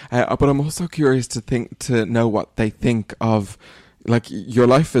that. But I'm also curious to know what they think of. Like, your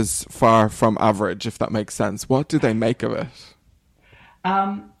life is far from average, if that makes sense. What do they make of it?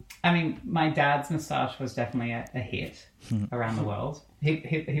 I mean, my dad's moustache was definitely a hit around the world.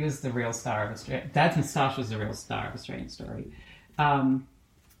 He was the real star of Australia. Dad's moustache was the real star of Australian Story.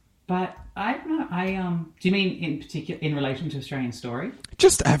 But I don't know. Do you mean in particular in relation to Australian Story?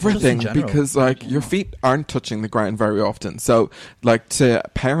 Just everything, Just in general. because like your feet aren't touching the ground very often. So, like, to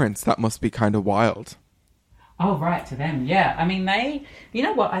parents, that must be kind of wild. Oh, right, to them, yeah. I mean, you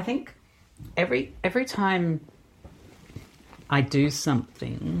know what? I think every time I do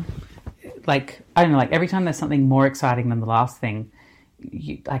something, like, I don't know, like every time there's something more exciting than the last thing,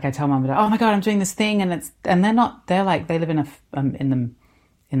 like I tell Mum, oh my God, I'm doing this thing, and they're like, they live in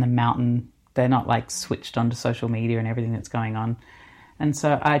in the mountain. They're not like switched onto social media and everything that's going on. And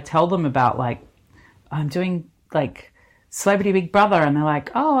so I tell them about, like, I'm doing like Celebrity Big Brother, and they're like,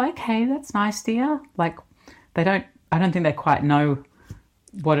 oh, okay, that's nice, dear. Like, I don't think they quite know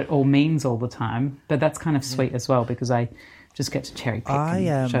what it all means all the time, but that's kind of sweet as well, because I just get to cherry pick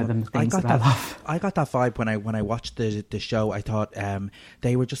and show them the things that I love. I got that vibe when I watched the show. I thought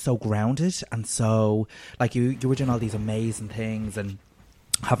they were just so grounded, and so like you were doing all these amazing things and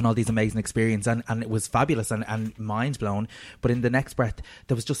having all these amazing experiences, and it was fabulous and mind blown. But in the next breath,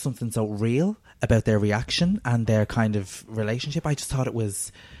 there was just something so real about their reaction and their kind of relationship. I just thought it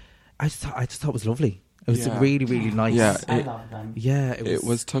was lovely. It was really, really nice. Yeah, I love them. Yeah, it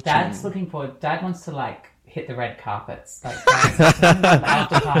was touching. Dad's looking forward. Dad wants to like hit the red carpets. Like,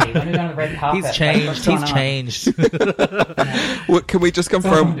 after party, when we go on the red carpet. He's changed. Like, what's going changed. Well, can we just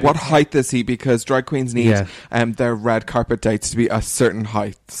confirm what height is he? Because drag queens need their red carpet dates to be a certain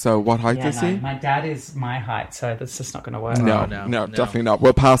height. So what height is he? My dad is my height, so that's just not going to work. No, definitely not.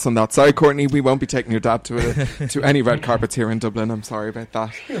 We'll pass on that. Sorry, Courtney, we won't be taking your dad to any red carpets here in Dublin. I'm sorry about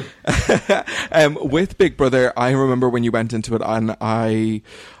that. With Big Brother, I remember when you went into it, and I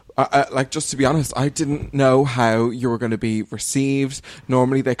like, just to be honest, I didn't know how you were going to be received.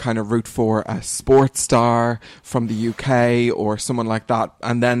 Normally they kind of root for a sports star from the UK or someone like that,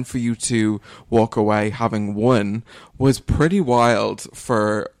 and then for you to walk away having won was pretty wild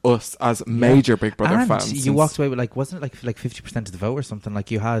for us as major Big Brother and fans. You walked away with, like, wasn't it like 50% of the vote or something?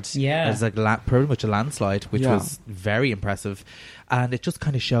 Like, you had it was like pretty much a landslide, which was very impressive, and it just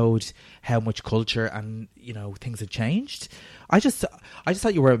kind of showed how much culture and, you know, things had changed. I just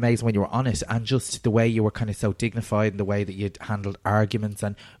thought you were amazing when you were on it, and just the way you were kind of so dignified, and the way that you'd handled arguments,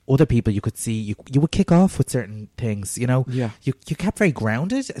 and other people you could see you would kick off with certain things, you know. You kept very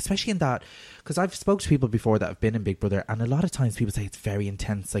grounded, especially in that, because I've spoken to people before that have been in Big Brother, and a lot of times people say it's very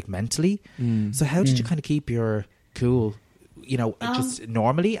intense, like mentally. So how did you kind of keep your cool, you know, just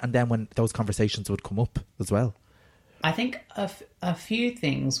normally, and then when those conversations would come up as well? I think a few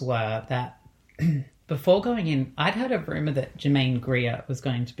things were that before going in, I'd heard a rumour that Jermaine Greer was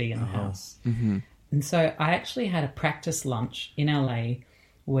going to be in the house. Mm-hmm. And so I actually had a practice lunch in LA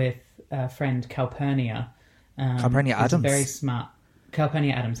with a friend, Calpurnia. Calpurnia who's Adams. Very smart.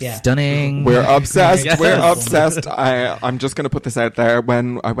 Calpurnia Adams, yeah. Stunning. We're obsessed. Yes. We're obsessed. I'm just going to put this out there.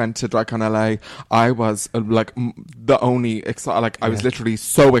 When I went to DragCon LA, I was like the only I was literally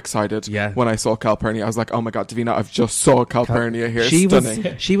so excited when I saw Calpurnia. I was like, oh my God, Davina, I've just saw Calpurnia here. She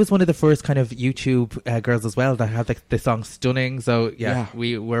was one of the first kind of YouTube girls as well that had like the song Stunning. So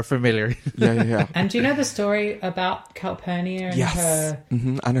we were familiar. Yeah. And do you know the story about Calpurnia and her?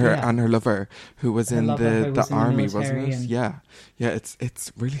 Mm-hmm. And her lover who was in the army, wasn't it? Yeah,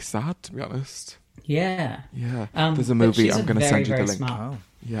 it's really sad, to be honest. Yeah. There's a movie. I'm going to send you the link. Smart.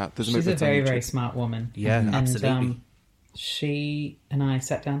 Yeah, there's a she's movie. She's a very, very smart woman. Yeah, and, absolutely. She and I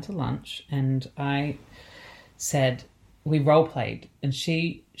sat down to lunch, and I said, we role played, and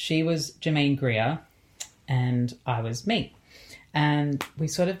she was Jermaine Greer, and I was me, and we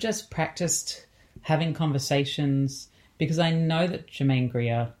sort of just practiced having conversations, because I know that Jermaine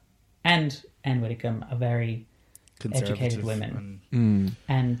Greer and Anne Widdecombe are very educated women, Mm.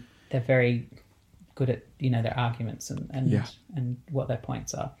 and they're very good at, you know, their arguments and Yeah. and what their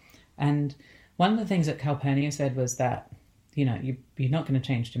points are. And one of the things that Calpurnia said was that, you know, you're not going to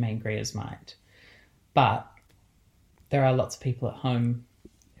change Jermaine Greer's mind, but there are lots of people at home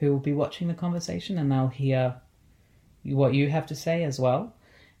who will be watching the conversation and they'll hear what you have to say as well.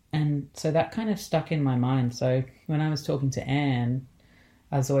 And so that kind of stuck in my mind. So when I was talking to Anne,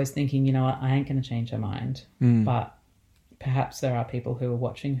 I was always thinking, you know what, I ain't going to change her mind. But perhaps there are people who are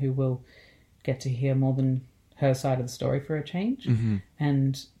watching who will get to hear more than her side of the story for a change.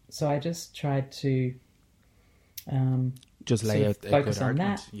 And so I just tried to just lay out a focus good on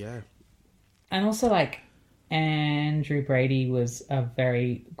argument. that. Yeah. And also, like, Andrew Brady was a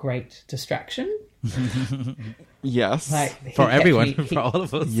very great distraction. Yes. Like, he For kept everyone, me- for all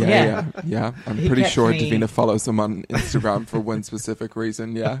of us. Yeah. I'm He pretty kept sure me- Davina follows him on Instagram for one specific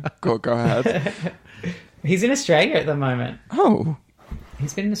reason. Yeah, go ahead. He's in Australia at the moment. Oh,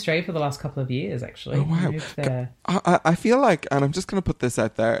 He's been in Australia for the last couple of years, actually. Oh, wow. He moved there. I feel like, and I'm just going to put this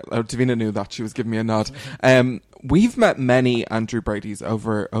out there. Davina knew that. She was giving me a nod. We've met many Andrew Bradys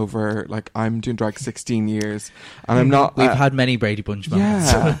over like, I'm doing drag 16 years, and I'm not. We've had many Brady Bunch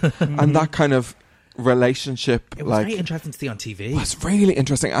moments. Yeah, and that kind of relationship, It was like, very interesting to see on TV. was really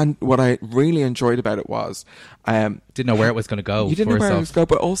interesting. And what I really enjoyed about it was, didn't know where it was going to go. you didn't know for where it herself. was going,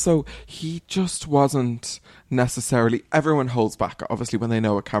 but also he just wasn't necessarily. Everyone holds back, obviously, when they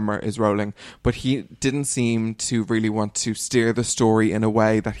know a camera is rolling, but he didn't seem to really want to steer the story in a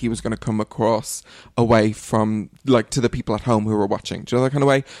way that he was going to come across away from, like, to the people at home who were watching. Do you know that kind of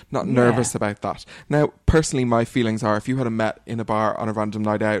way? Not nervous about that. Now, personally, my feelings are, if you had met in a bar on a random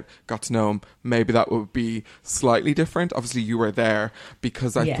night out, got to know him, maybe that would be slightly different. Obviously, you were there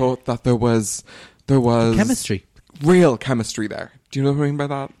because I thought that there was Chemistry. real chemistry there. Do you know what I mean by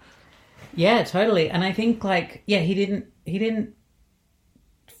that? Yeah, totally. And I think, like, yeah, he didn't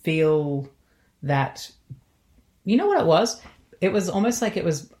feel that, you know what it was? It was almost like it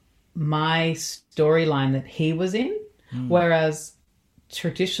was my storyline that he was in, whereas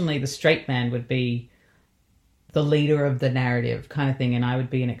traditionally the straight man would be the leader of the narrative kind of thing, and I would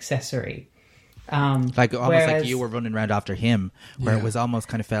be an accessory. Like, almost whereas- like you were running around after him, where Yeah. it was almost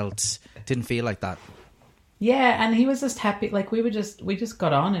kind of didn't feel like that. Yeah, and he was just happy. Like, we just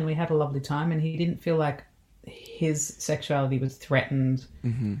got on and we had a lovely time, and he didn't feel like his sexuality was threatened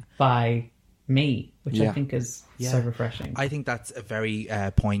by me, which I think is so refreshing. I think that's a very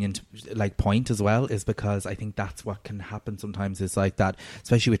poignant point as well, is because I think that's what can happen sometimes, is like that,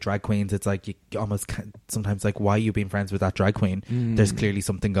 especially with drag queens. It's like you almost sometimes like, why are you being friends with that drag queen? There's clearly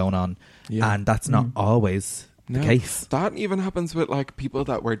something going on, and that's not always the case. That even happens with, like, people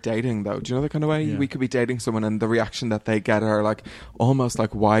that we're dating, though. Do you know the kind of way? Yeah. We could be dating someone and the reaction that they get are like, almost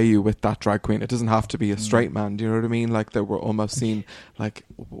like, why are you with that drag queen? It doesn't have to be a straight man. Do you know what I mean? Like, they were almost seen like,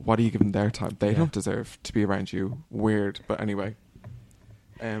 what are you giving their time? They don't deserve to be around you. Weird. But anyway.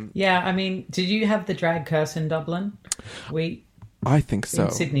 Yeah, I mean, did you have the drag curse in Dublin? I think so.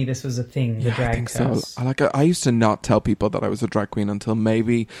 In Sydney, this was a thing, the Yeah, drag I think curse. so. I used to not tell people that I was a drag queen until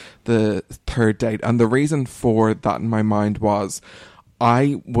maybe the third date. And the reason for that in my mind was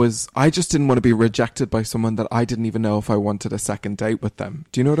I just didn't want to be rejected by someone that I didn't even know if I wanted a second date with them.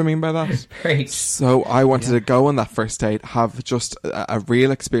 Do you know what I mean by that? Great. So I wanted to go on that first date, have just a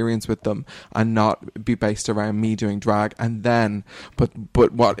real experience with them, and not be based around me doing drag. And then, but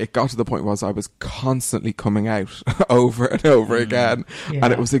what it got to the point was I was constantly coming out over and over again,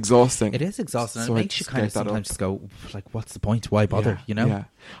 and it was exhausting. It is exhausting. So And I it makes you just kind of gave that up. sometimes just go, like, what's the point? Why bother? You know?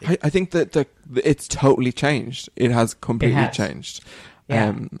 Yeah. I think that it's totally changed. It has completely has. changed.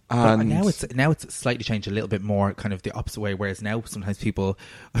 Yeah. But And now it's slightly changed a little bit more, kind of the opposite way. Whereas now sometimes people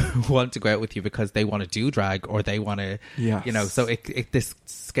want to go out with you because they want to do drag, or they want to, Yes. you know. So this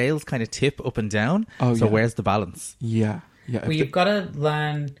scales kind of tip up and down. Oh, so yeah. where's the balance? yeah. Well, you've got to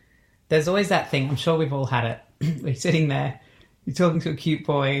learn. There's always that thing. I'm sure we've all had it. We're sitting there, you're talking to a cute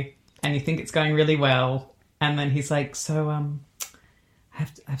boy, and you think it's going really well, and then he's like, "So, I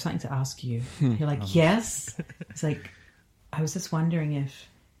have something to ask you." You're like, "Yes." It's like, "I was just wondering if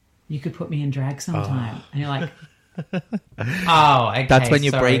you could put me in drag sometime," and you're like, "Oh, okay." That's when you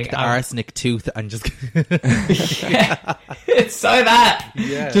sorry, break the arsenic tooth and just Yeah. It's so that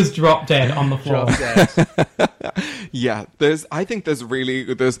just drop dead on the floor. Yeah, I think there's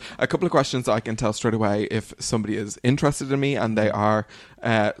a couple of questions I can tell straight away if somebody is interested in me and they are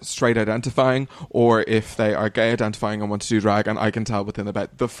straight identifying, or if they are gay identifying and want to do drag, and I can tell within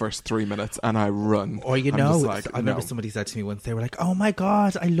about the first 3 minutes, and I run. Or I'm just I remember somebody said to me once, they were like, "Oh my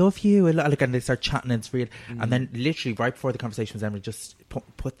god, I love you," and they start chatting and it's real, and then literally right before the conversation was ended, just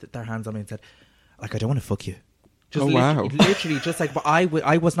put their hands on me and said, like, "I don't want to fuck you." Just Oh, wow. literally just like, but I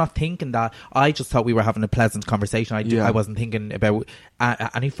was not thinking that. I just thought we were having a pleasant conversation. I wasn't thinking about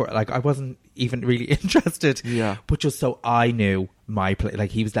any I wasn't even really interested. Yeah. But just so I knew my place,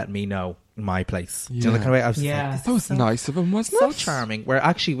 like he was letting me know my place. Do you know the kind of way I was just like, that was nice of him, wasn't so it? charming.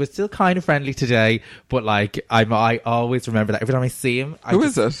 We're still kind of friendly today, but like I always remember that every time I see him. Who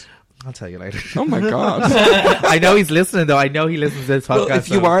is it? I'll tell you later. Oh my God. I know he's listening though. I know he listens to this podcast. Well, if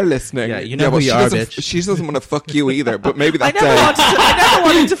you are listening, yeah, you know who you are, bitch. She doesn't want to fuck you either, but maybe that I never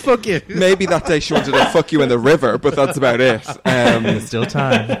wanted to fuck you. Maybe that day she wanted to fuck you in the river, but that's about it. There's still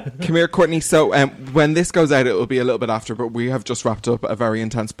time. Come here, Courtney. So when this goes out, it will be a little bit after, but we have just wrapped up a very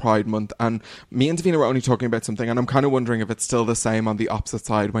intense Pride month, and me and Davina were only talking about something, and I'm kind of wondering if it's still the same on the opposite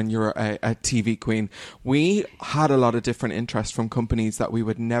side when you're a TV queen. We had a lot of different interest from companies that we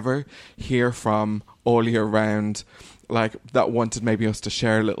would never hear from all year round, like that wanted maybe us to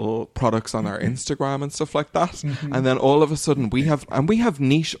share little products on our Instagram and stuff like that. And then all of a sudden we have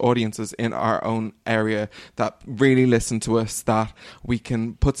niche audiences in our own area that really listen to us, that we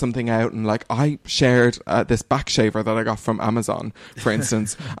can put something out. And like I shared this back shaver that I got from Amazon, for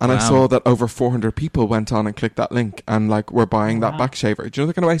instance, and I saw that over 400 people went on and clicked that link and like were buying that back shaver. Do you know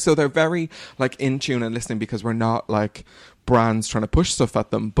the kind of way? So they're very like in tune and listening, because we're not like brands trying to push stuff at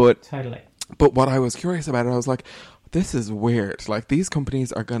them. But Totally. But what I was curious about, I was like, this is weird. Like, these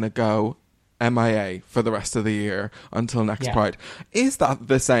companies are going to go MIA for the rest of the year until next Pride. Is that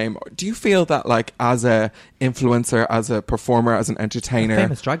the same? Do you feel that, like, as a influencer, as a performer, as an entertainer, a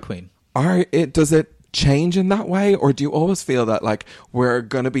famous drag queen, does it change in that way? Or do you always feel that, like, we're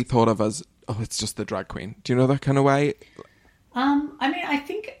going to be thought of as, oh, it's just the drag queen? Do you know that kind of way? I mean, I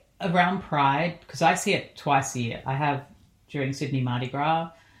think around Pride, because I see it twice a year. I have during Sydney Mardi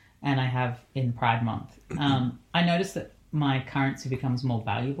Gras, and I have in Pride Month. I notice that my currency becomes more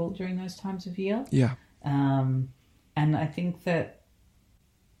valuable during those times of year. Yeah. And I think that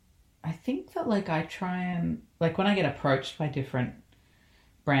like I try and, like when I get approached by different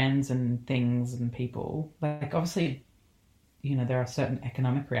brands and things and people, like obviously, you know, there are certain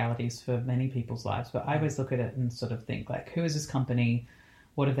economic realities for many people's lives, but I always look at it and sort of think like, who is this company?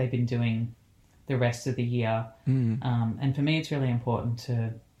 What have they been doing the rest of the year? And for me, it's really important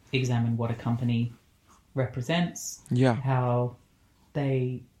to examine what a company represents, how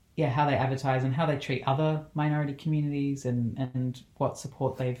they advertise and how they treat other minority communities, and what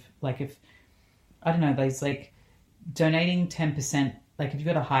support they've, like, if I don't know, there's like donating 10%, like if you've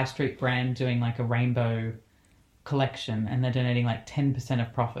got a high street brand doing like a rainbow collection and they're donating like 10%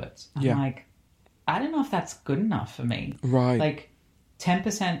 of profits, I'm like, I don't know if that's good enough for me. Right. Like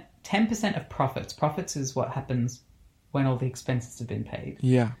 10% of profits is what happens when all the expenses have been paid.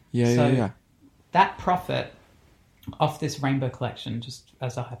 Yeah. That profit off this rainbow collection, just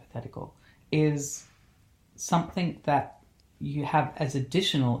as a hypothetical, is something that you have as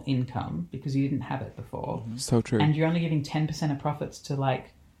additional income because you didn't have it before. So true. And you're only giving 10% of profits to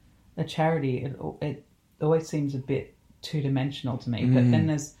like a charity. It always seems a bit two-dimensional to me. But then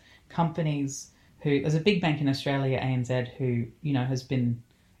there's companies there's a big bank in Australia, ANZ, who, you know, has been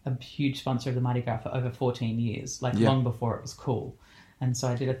a huge sponsor of the Mardi Gras for over 14 years, like long before it was cool. And so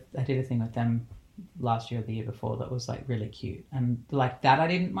I did a thing with them last year or the year before that was like really cute. And like that I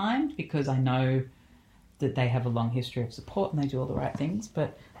didn't mind because I know that they have a long history of support and they do all the right things.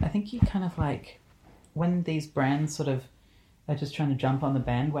 But I think you kind of like, when these brands sort of are just trying to jump on the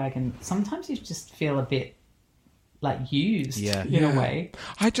bandwagon, sometimes you just feel a bit like used in a way.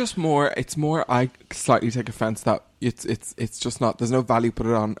 I slightly take offense that it's just not, there's no value put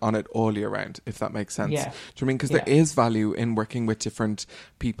on it all year round, if that makes sense. Yeah. Do you know what I mean? Because there is value in working with different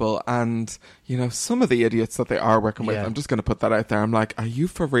people, and you know, some of the idiots that they are working with, I'm just going to put that out there. I'm like, are you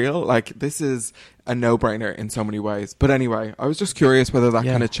for real? Like, this is a no-brainer in so many ways. But anyway, I was just curious whether that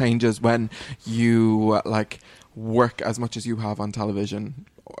kind of changes when you like work as much as you have on television.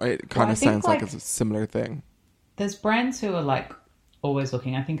 It kind of sounds like it's a similar thing. There's brands who are like always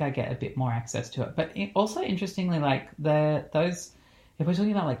looking. I think I get a bit more access to it. But also interestingly, like those, if we're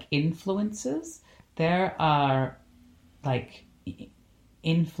talking about like influencers, there are like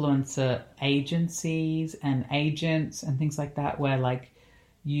influencer agencies and agents and things like that where like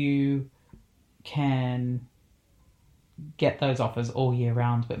you can get those offers all year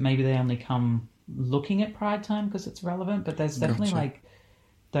round, but maybe they only come looking at Pride time because it's relevant. But there's definitely like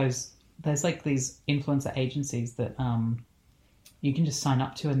there's like these influencer agencies that you can just sign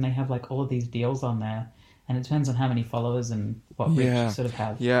up to, and they have like all of these deals on there. and it depends on how many followers and what reach you sort of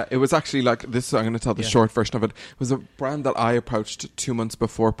have. Yeah, it was actually like this. I'm going to tell the short version of it. It was a brand that I approached 2 months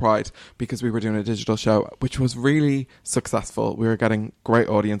before Pride because we were doing a digital show, which was really successful. We were getting great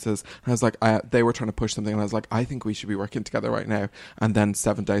audiences. And I was like, they were trying to push something, and I was like, I think we should be working together right now. And then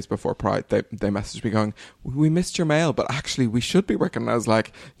 7 days before Pride, they messaged me going, we missed your mail, but actually we should be working. And I was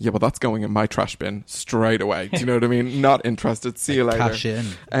like, yeah, well, that's going in my trash bin straight away. Do you know what I mean? Not interested. See you later. Cash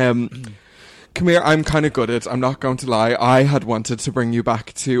in. Come here, I'm kind of gutted. I'm not going to lie. I had wanted to bring you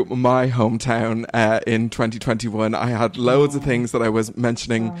back to my hometown in 2021. I had loads of things that I was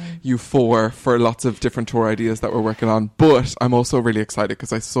mentioning you for lots of different tour ideas that we're working on. But I'm also really excited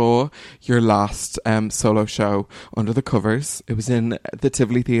because I saw your last solo show, Under the Covers. It was in the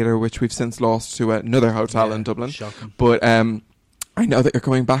Tivoli Theatre, which we've since lost to another hotel in Dublin. Shocking. But I know that you're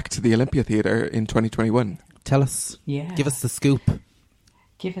going back to the Olympia Theatre in 2021. Tell us. Yeah. Give us the scoop.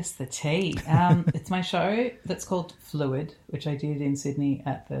 Give us the tea. It's my show that's called Fluid, which I did in Sydney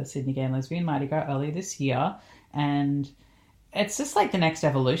at the Sydney Gay and Lesbian Mardi Gras earlier this year. And it's just like the next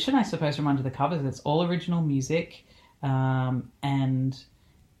evolution, I suppose, from Under the Covers. It's all original music. And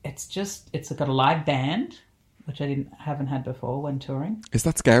it's got a live band, which I haven't had before when touring. Is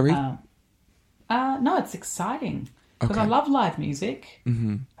that scary? No, it's exciting. Because I love live music.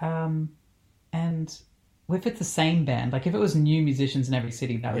 Mm-hmm. And if it's the same band, like if it was new musicians in every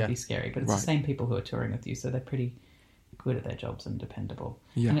city, that would be scary. But it's the same people who are touring with you, so they're pretty good at their jobs and dependable.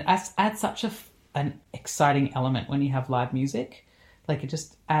 Yeah. And it adds such an exciting element when you have live music. Like it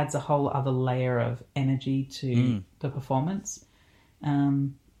just adds a whole other layer of energy to the performance.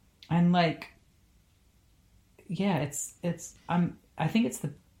 And like, yeah, I think it's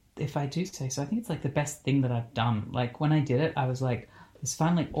if I do say so, I think it's like the best thing that I've done. Like when I did it, I was like, this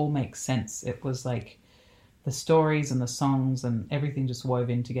finally all makes sense. It was like the stories and the songs and everything just wove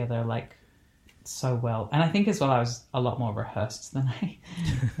in together like so well. And I think as well I was a lot more rehearsed than I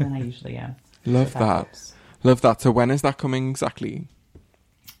usually am. Love that. Love that. So when is that coming exactly?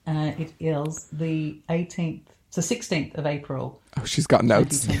 It is the 18th. It's the 16th of April. Oh, she's got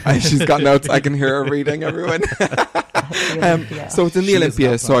notes. She's got notes. I can hear her reading, everyone. So it's in the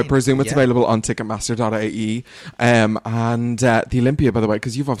Olympia, so I presume it's available on Ticketmaster.ie. And the Olympia, by the way,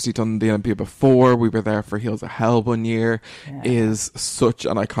 because you've obviously done the Olympia before, we were there for Heels of Hell one year, is such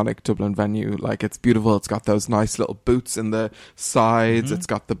an iconic Dublin venue. Like, it's beautiful. It's got those nice little booths in the sides. It's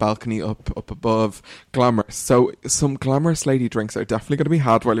got the balcony up above. Glamorous. So some glamorous lady drinks are definitely going to be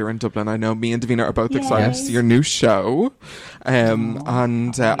had while you're in Dublin. I know me and Davina are both excited to see your new show.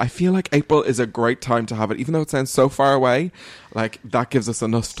 I feel like April is a great time to have it, even though it sounds so far away. Like that gives us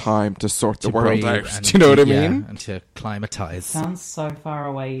enough time to sort the world out. Do you know what I mean? And to climatize. Sounds so far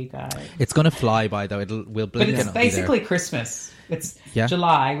away, you guys. It's going to fly by though. We'll blink. But it's basically Christmas. It's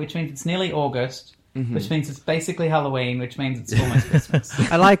July, which means it's nearly August. Mm-hmm. Which means it's basically Halloween, which means it's almost Christmas.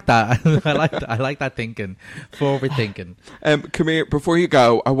 I like that. I like that thinking. Forward thinking. Come here, before you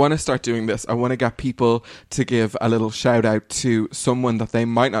go, I want to start doing this. I want to get people to give a little shout out to someone that they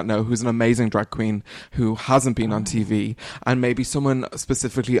might not know who's an amazing drag queen who hasn't been on TV, and maybe someone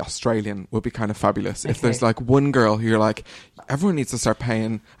specifically Australian would be kind of fabulous. Okay. If there's like one girl who you're like, everyone needs to start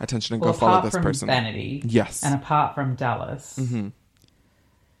paying attention and go follow this person. Apart from Vanity. Yes. And apart from Dallas. Mm-hmm.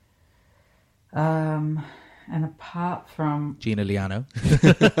 And apart from Gina Liano,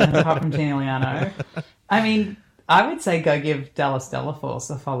 I mean, I would say go give Dallas Delaforce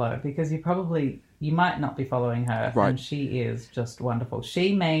a follow because you might not be following her, and she is just wonderful.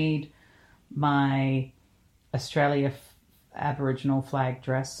 She made my Australia Aboriginal flag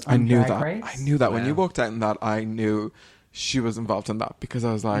dress on Drag Race. I knew that when you walked out in that. I knew she was involved in that because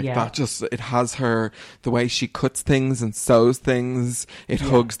I was like, that just, it has her, the way she cuts things and sews things, it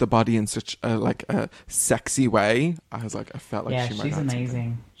hugs the body in such a sexy way. I was like, I felt like she might she's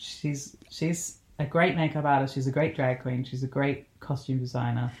amazing. She's a great makeup artist. She's a great drag queen. She's a great costume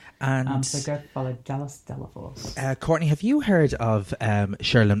designer. And so go follow Dallas Delaforce. Courtney, have you heard of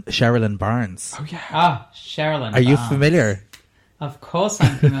Sherilyn Barnes? Oh yeah. Ah, Sherilyn. Are you familiar? Of course,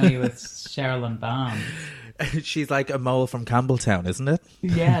 I'm familiar with Sherilyn Barnes. She's like a mole from Campbelltown, isn't it?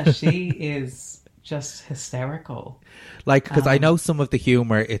 Yeah, she is just hysterical. Like, because I know some of the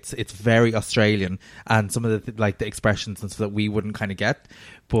humor, it's very Australian, and some of the the expressions and stuff that we wouldn't kind of get.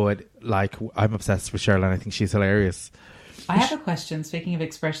 But like, I'm obsessed with Sherilyn. I think she's hilarious. I have a question. Speaking of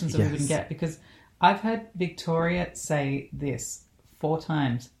expressions that we wouldn't get, because I've heard Victoria say this 4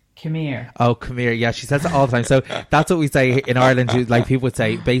 times. Come here. Oh, come here. Yeah, she says it all the time. So that's what we say in Ireland. Like, people would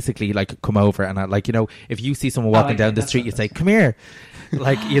say basically like come over, and if you see someone walking down the street, you say come here.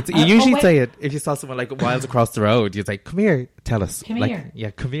 Like you usually say it if you saw someone like miles across the road. You'd say, "Come here, tell us." Come like, here.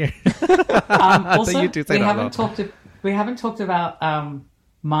 Yeah, come here. Also, you do say we that a haven't lot. talked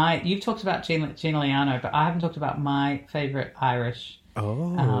about you've talked about Gina Liano, but I haven't talked about my favourite Irish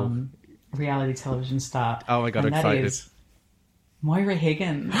reality television star. Oh my God, and excited. That is Moira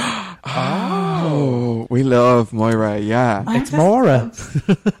Higgins. Oh, we love Moira, yeah. It's Maura.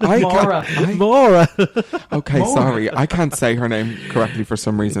 Maura. Okay, Maura. sorry. I can't say her name correctly for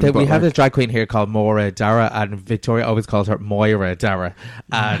some reason. We but have like, a drag queen here called Maura Dara, and Victoria always calls her Moira Dara.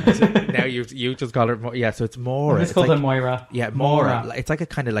 And now you just call her yeah, so it's Maura. I just called her Moira. Yeah, Maura. It's like a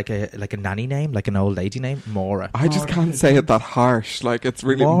kind of like a nanny name, like an old lady name, Maura. I just can't say it that harsh. Like, it's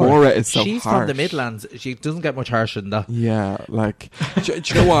really... Maura is so She's harsh. from the Midlands. She doesn't get much harsher than that. Yeah, like... do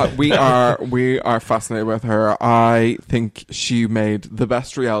you know what? We are fascinated with her. I think she made the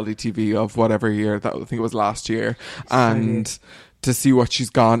best reality TV of whatever year. That I think it was last year. And... to see what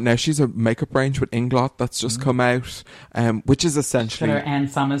she's gone. Now, she's a makeup range with Inglot that's just come out, which is essentially... Her Anne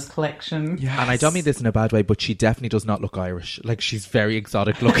Summers collection. Yes. And I don't mean this in a bad way, but she definitely does not look Irish. Like, she's very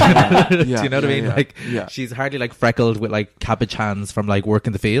exotic looking. Do you know what I mean? Yeah. Like, Yeah. she's hardly like freckled with like cabbage hands from like work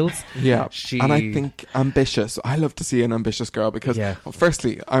in the fields. Yeah, and I think ambitious. I love to see an ambitious girl because, well,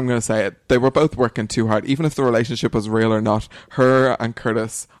 firstly, I'm going to say it, they were both working too hard. Even if the relationship was real or not, her and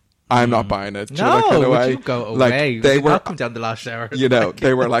Curtis... I'm not buying it. Do you know that kind of way? You go away. Like, they were come down the last shower. You know,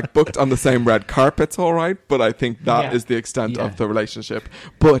 they were like booked on the same red carpets, all right. But I think that is the extent of the relationship.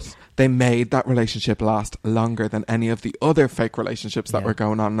 But they made that relationship last longer than any of the other fake relationships that were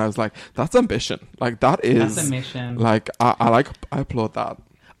going on. And I was like, that's ambition. Like, that is... That's a mission. Like, I applaud that.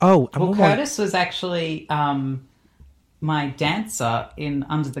 Oh, well, Curtis was actually my dancer in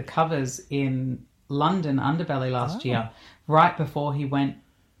Under the Covers in London Underbelly last year, right before he went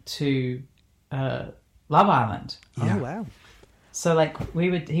to Love Island. Oh wow! So like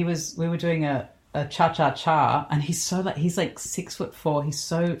we were doing a cha-cha-cha, and he's like 6'4".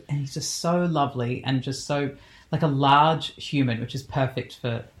 He's just so lovely and just so like a large human, which is perfect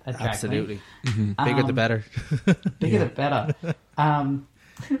for a drag Absolutely. queen. Mm-hmm. Bigger the better. Bigger the better.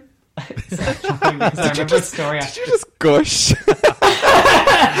 Did you just gush?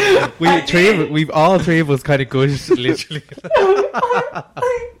 We've all three of us kind of gushed, literally.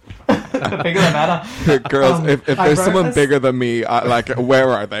 Bigger the better. Girls, if there's someone bigger than me, like, where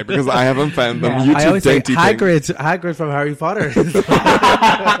are they? Because I haven't found them. I always say dainty Hagrid from Harry Potter.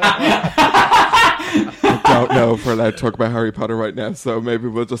 I don't know if we're allowed to talk about Harry Potter right now, so maybe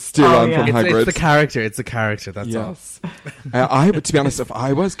we'll just steer on from Hagrid. It's the character, that's all. I would, to be honest, if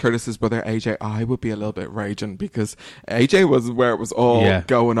I was Curtis's brother AJ, I would be a little bit raging because AJ was where it was all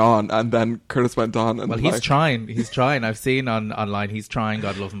going on, and then Curtis went on. And he's trying. I've seen online. He's trying.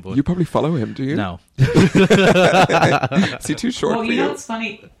 God love him. But you probably follow him, do you? No. Is he too short? Well, for you know what's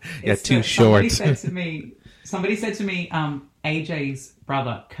funny? Too short. Somebody said to me, AJ's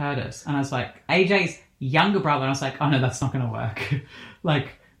brother Curtis, and I was like, AJ's younger brother, and I was like, oh no, that's not going to work. Like,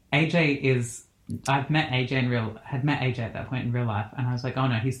 I've met AJ had met AJ at that point in real life, and I was like, oh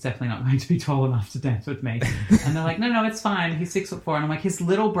no, he's definitely not going to be tall enough to dance with me. And they're like, no, it's fine. He's 6'4", and I'm like, his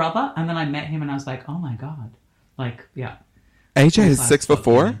little brother. And then I met him, and I was like, oh my god, like, yeah. AJ is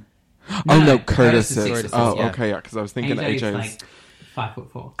 6'4". No, Curtis is. Curtis is, okay, yeah, because I was thinking AJ is like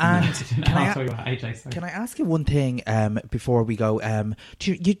 5'4". And can I ask you one thing before we go?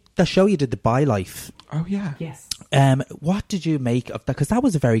 The show you did, The By Life. Oh yeah. Yes. What did you make of that? Because that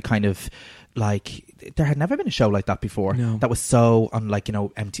was a very kind of like, there had never been a show like that before. No. That was so unlike, It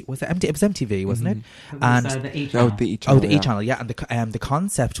was MTV, wasn't it? And the E E channel, yeah. And the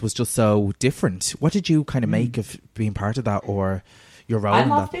concept was just so different. What did you kind of make of being part of that, or your role? I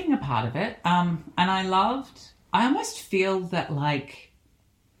loved being a part of it, and I almost feel that, like,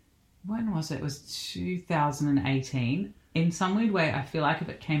 when was it? It was 2018. In some weird way, I feel like if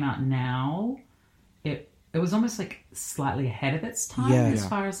it came out now, it was almost like slightly ahead of its time as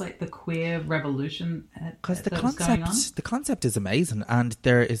far as like the queer revolution. Because the concept is amazing, and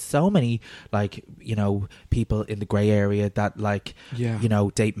there is so many people in the grey area that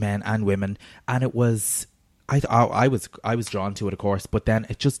date men and women, and it was I was drawn to it, of course, but then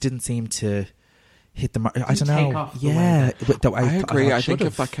it just didn't seem to hit the mark. I don't know. Yeah, I agree. I think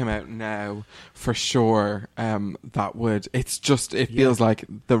if that came out now, for sure, that would. It's just. It feels like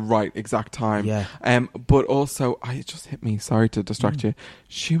the right exact time. Yeah. But also, it just hit me. Sorry to distract you.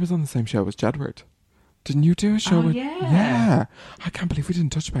 She was on the same show as Jedward. Didn't you do a show with... Yeah. I can't believe we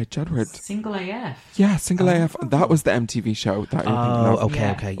didn't touch about Jedward. Single AF. Yeah, Single AF. That was the MTV show. That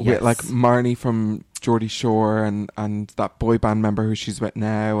okay. With, like, Marnie from Geordie Shore and that boy band member who she's with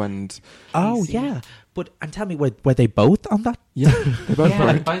now, and... Oh, yeah. And tell me, were they both on that? Yeah,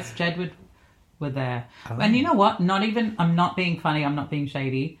 both Jedward were there. And you know what? I'm not being funny. I'm not being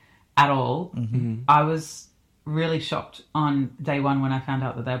shady at all. Mm-hmm. I was really shocked on day one when I found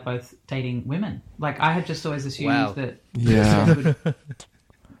out that they're both dating women. Like, I had just always assumed that. Yeah.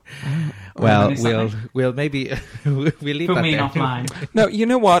 Well, we'll maybe we'll leave Put that me there. offline. No, you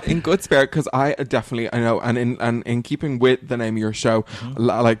know what? In good spirit, because I know, and in keeping with the name of your show,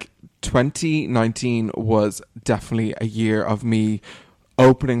 like 2019 was definitely a year of me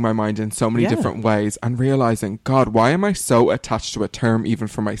opening my mind in so many different ways and realizing, God, why am I so attached to a term even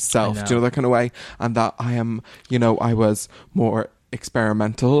for myself? Do you know, that kind of way? And that I am, I was more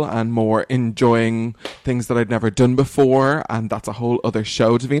experimental and more enjoying things that I'd never done before, and that's a whole other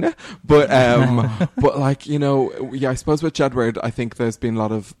show, Davina. But but like, I suppose with Jedward, I think there's been a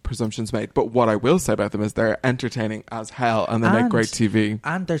lot of presumptions made, but what I will say about them is they're entertaining as hell and they make great TV.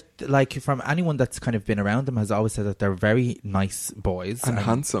 And they're like, from anyone that's kind of been around them has always said that they're very nice boys and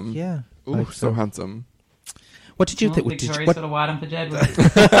handsome. Yeah. Ooh, like, so handsome. What did you think? Victoria's sort of wild for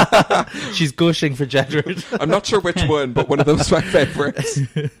Jedward. She's gushing for Jedward. I'm not sure which one, but one of them's my favourite.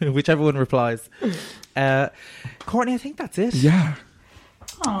 Whichever one replies. Courtney, I think that's it. Yeah.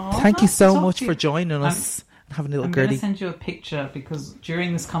 Aww, Thank you so much for joining us and having a little I'm girly. going to send you a picture because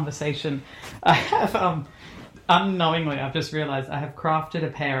during this conversation, I have unknowingly, I've just realised I have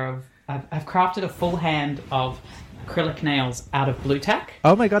crafted I've crafted a full hand of acrylic nails out of blue tack.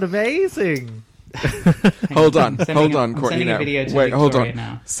 Oh my God, amazing. Hold on, Courtney. Now. Wait, hold on.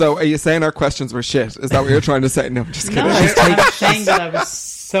 Now. So, are you saying our questions were shit? Is that what you're trying to say? No, I'm just kidding. No, I'm saying that I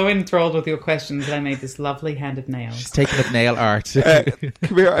was so enthralled with your questions that I made this lovely hand of nails. She's taking up nail art.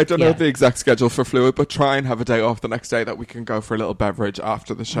 Come here, I don't know the exact schedule for Fluid, but try and have a day off the next day that we can go for a little beverage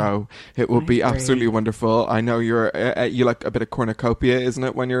after the show. It will be absolutely wonderful. I know you like a bit of cornucopia, isn't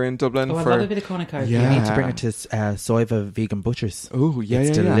it, when you're in Dublin? I love a bit of cornucopia. Yeah. You need to bring her to Soiva Vegan Butchers. Oh, yeah,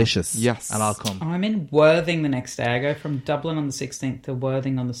 it's delicious. Yes. And I'll come. I'm in Worthing the next day. I go from Dublin on the 16th to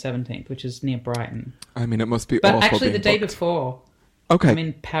Worthing on the 17th, which is near Brighton. I mean, it must be But awful actually, the day booked. before, okay. I'm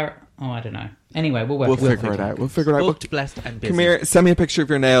in Paris. Oh, I don't know. Anyway, we'll figure it out. We'll figure it out. Booked, blessed, and busy. Come here, send me a picture of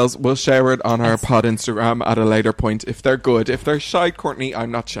your nails. We'll share it on our pod Instagram at a later point. If they're good, if they're shy, Courtney, I'm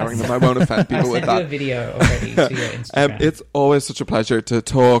not sharing them. I won't offend people with that. I sent you a video already to your Instagram. It's always such a pleasure to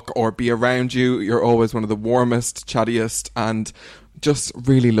talk or be around you. You're always one of the warmest, chattiest, and just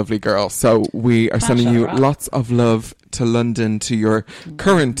really lovely girl. So we are sending you lots of love to London, to your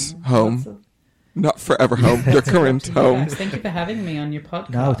current home. Not forever home, your current home. Thank you for having me on your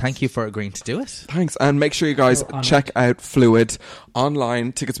podcast. No, thank you for agreeing to do it. Thanks, and make sure you guys check out Fluid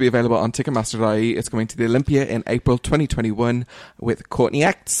online. Tickets will be available on Ticketmaster.ie. It's going to the Olympia in April 2021 with Courtney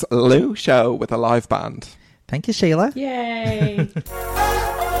X Lou show with a live band. Thank you, Sheila. Yay!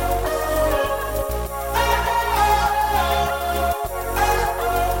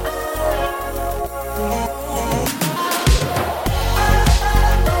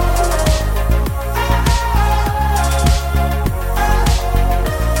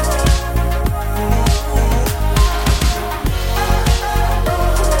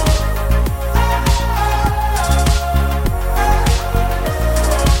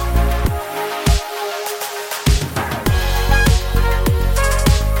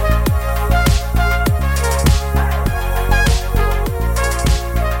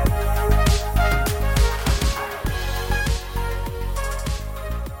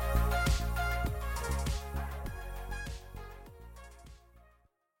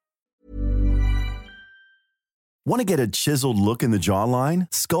 Want to get a chiseled look in the jawline?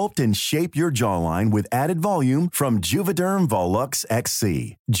 Sculpt and shape your jawline with added volume from Juvederm Volux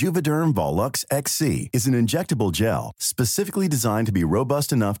XC. Juvederm Volux XC is an injectable gel specifically designed to be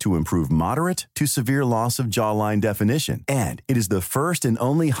robust enough to improve moderate to severe loss of jawline definition. And it is the first and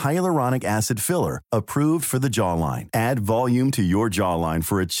only hyaluronic acid filler approved for the jawline. Add volume to your jawline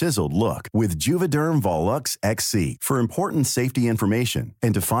for a chiseled look with Juvederm Volux XC. For important safety information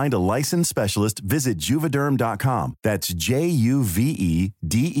and to find a licensed specialist, visit Juvederm.com. That's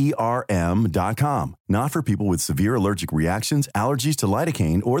Juvederm.com. Not for people with severe allergic reactions, allergies to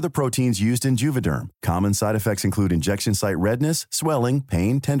lidocaine, or the proteins used in Juvederm. Common side effects include injection site redness, swelling,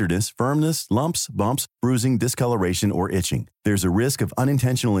 pain, tenderness, firmness, lumps, bumps, bruising, discoloration, or itching. There's a risk of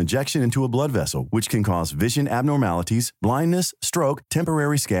unintentional injection into a blood vessel, which can cause vision abnormalities, blindness, stroke,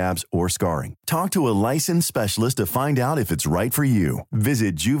 temporary scabs, or scarring. Talk to a licensed specialist to find out if it's right for you.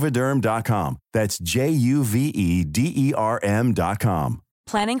 Visit Juvederm.com. That's Juvederm.com.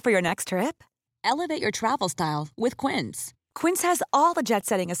 Planning for your next trip? Elevate your travel style with Quince. Quince has all the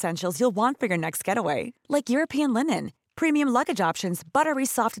jet-setting essentials you'll want for your next getaway, like European linen, premium luggage options, buttery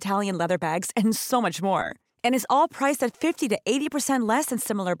soft Italian leather bags, and so much more. And is all priced at 50 to 80% less than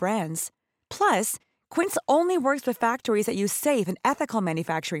similar brands. Plus, Quince only works with factories that use safe and ethical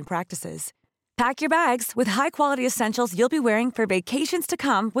manufacturing practices. Pack your bags with high-quality essentials you'll be wearing for vacations to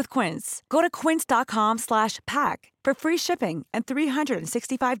come with Quince. Go to quince.com/pack for free shipping and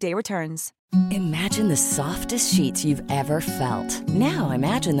 365-day returns. Imagine the softest sheets you've ever felt. Now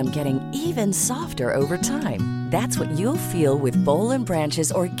imagine them getting even softer over time. That's what you'll feel with Boll &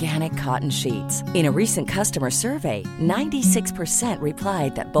 Branch's organic cotton sheets. In a recent customer survey, 96%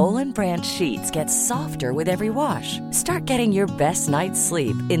 replied that Boll & Branch sheets get softer with every wash. Start getting your best night's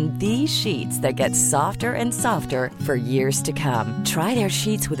sleep in these sheets that get softer and softer for years to come. Try their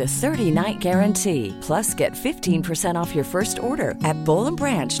sheets with a 30-night guarantee. Plus, get 15% off your first order at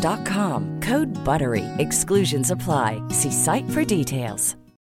bollandbranch.com. Code BUTTERY. Exclusions apply. See site for details.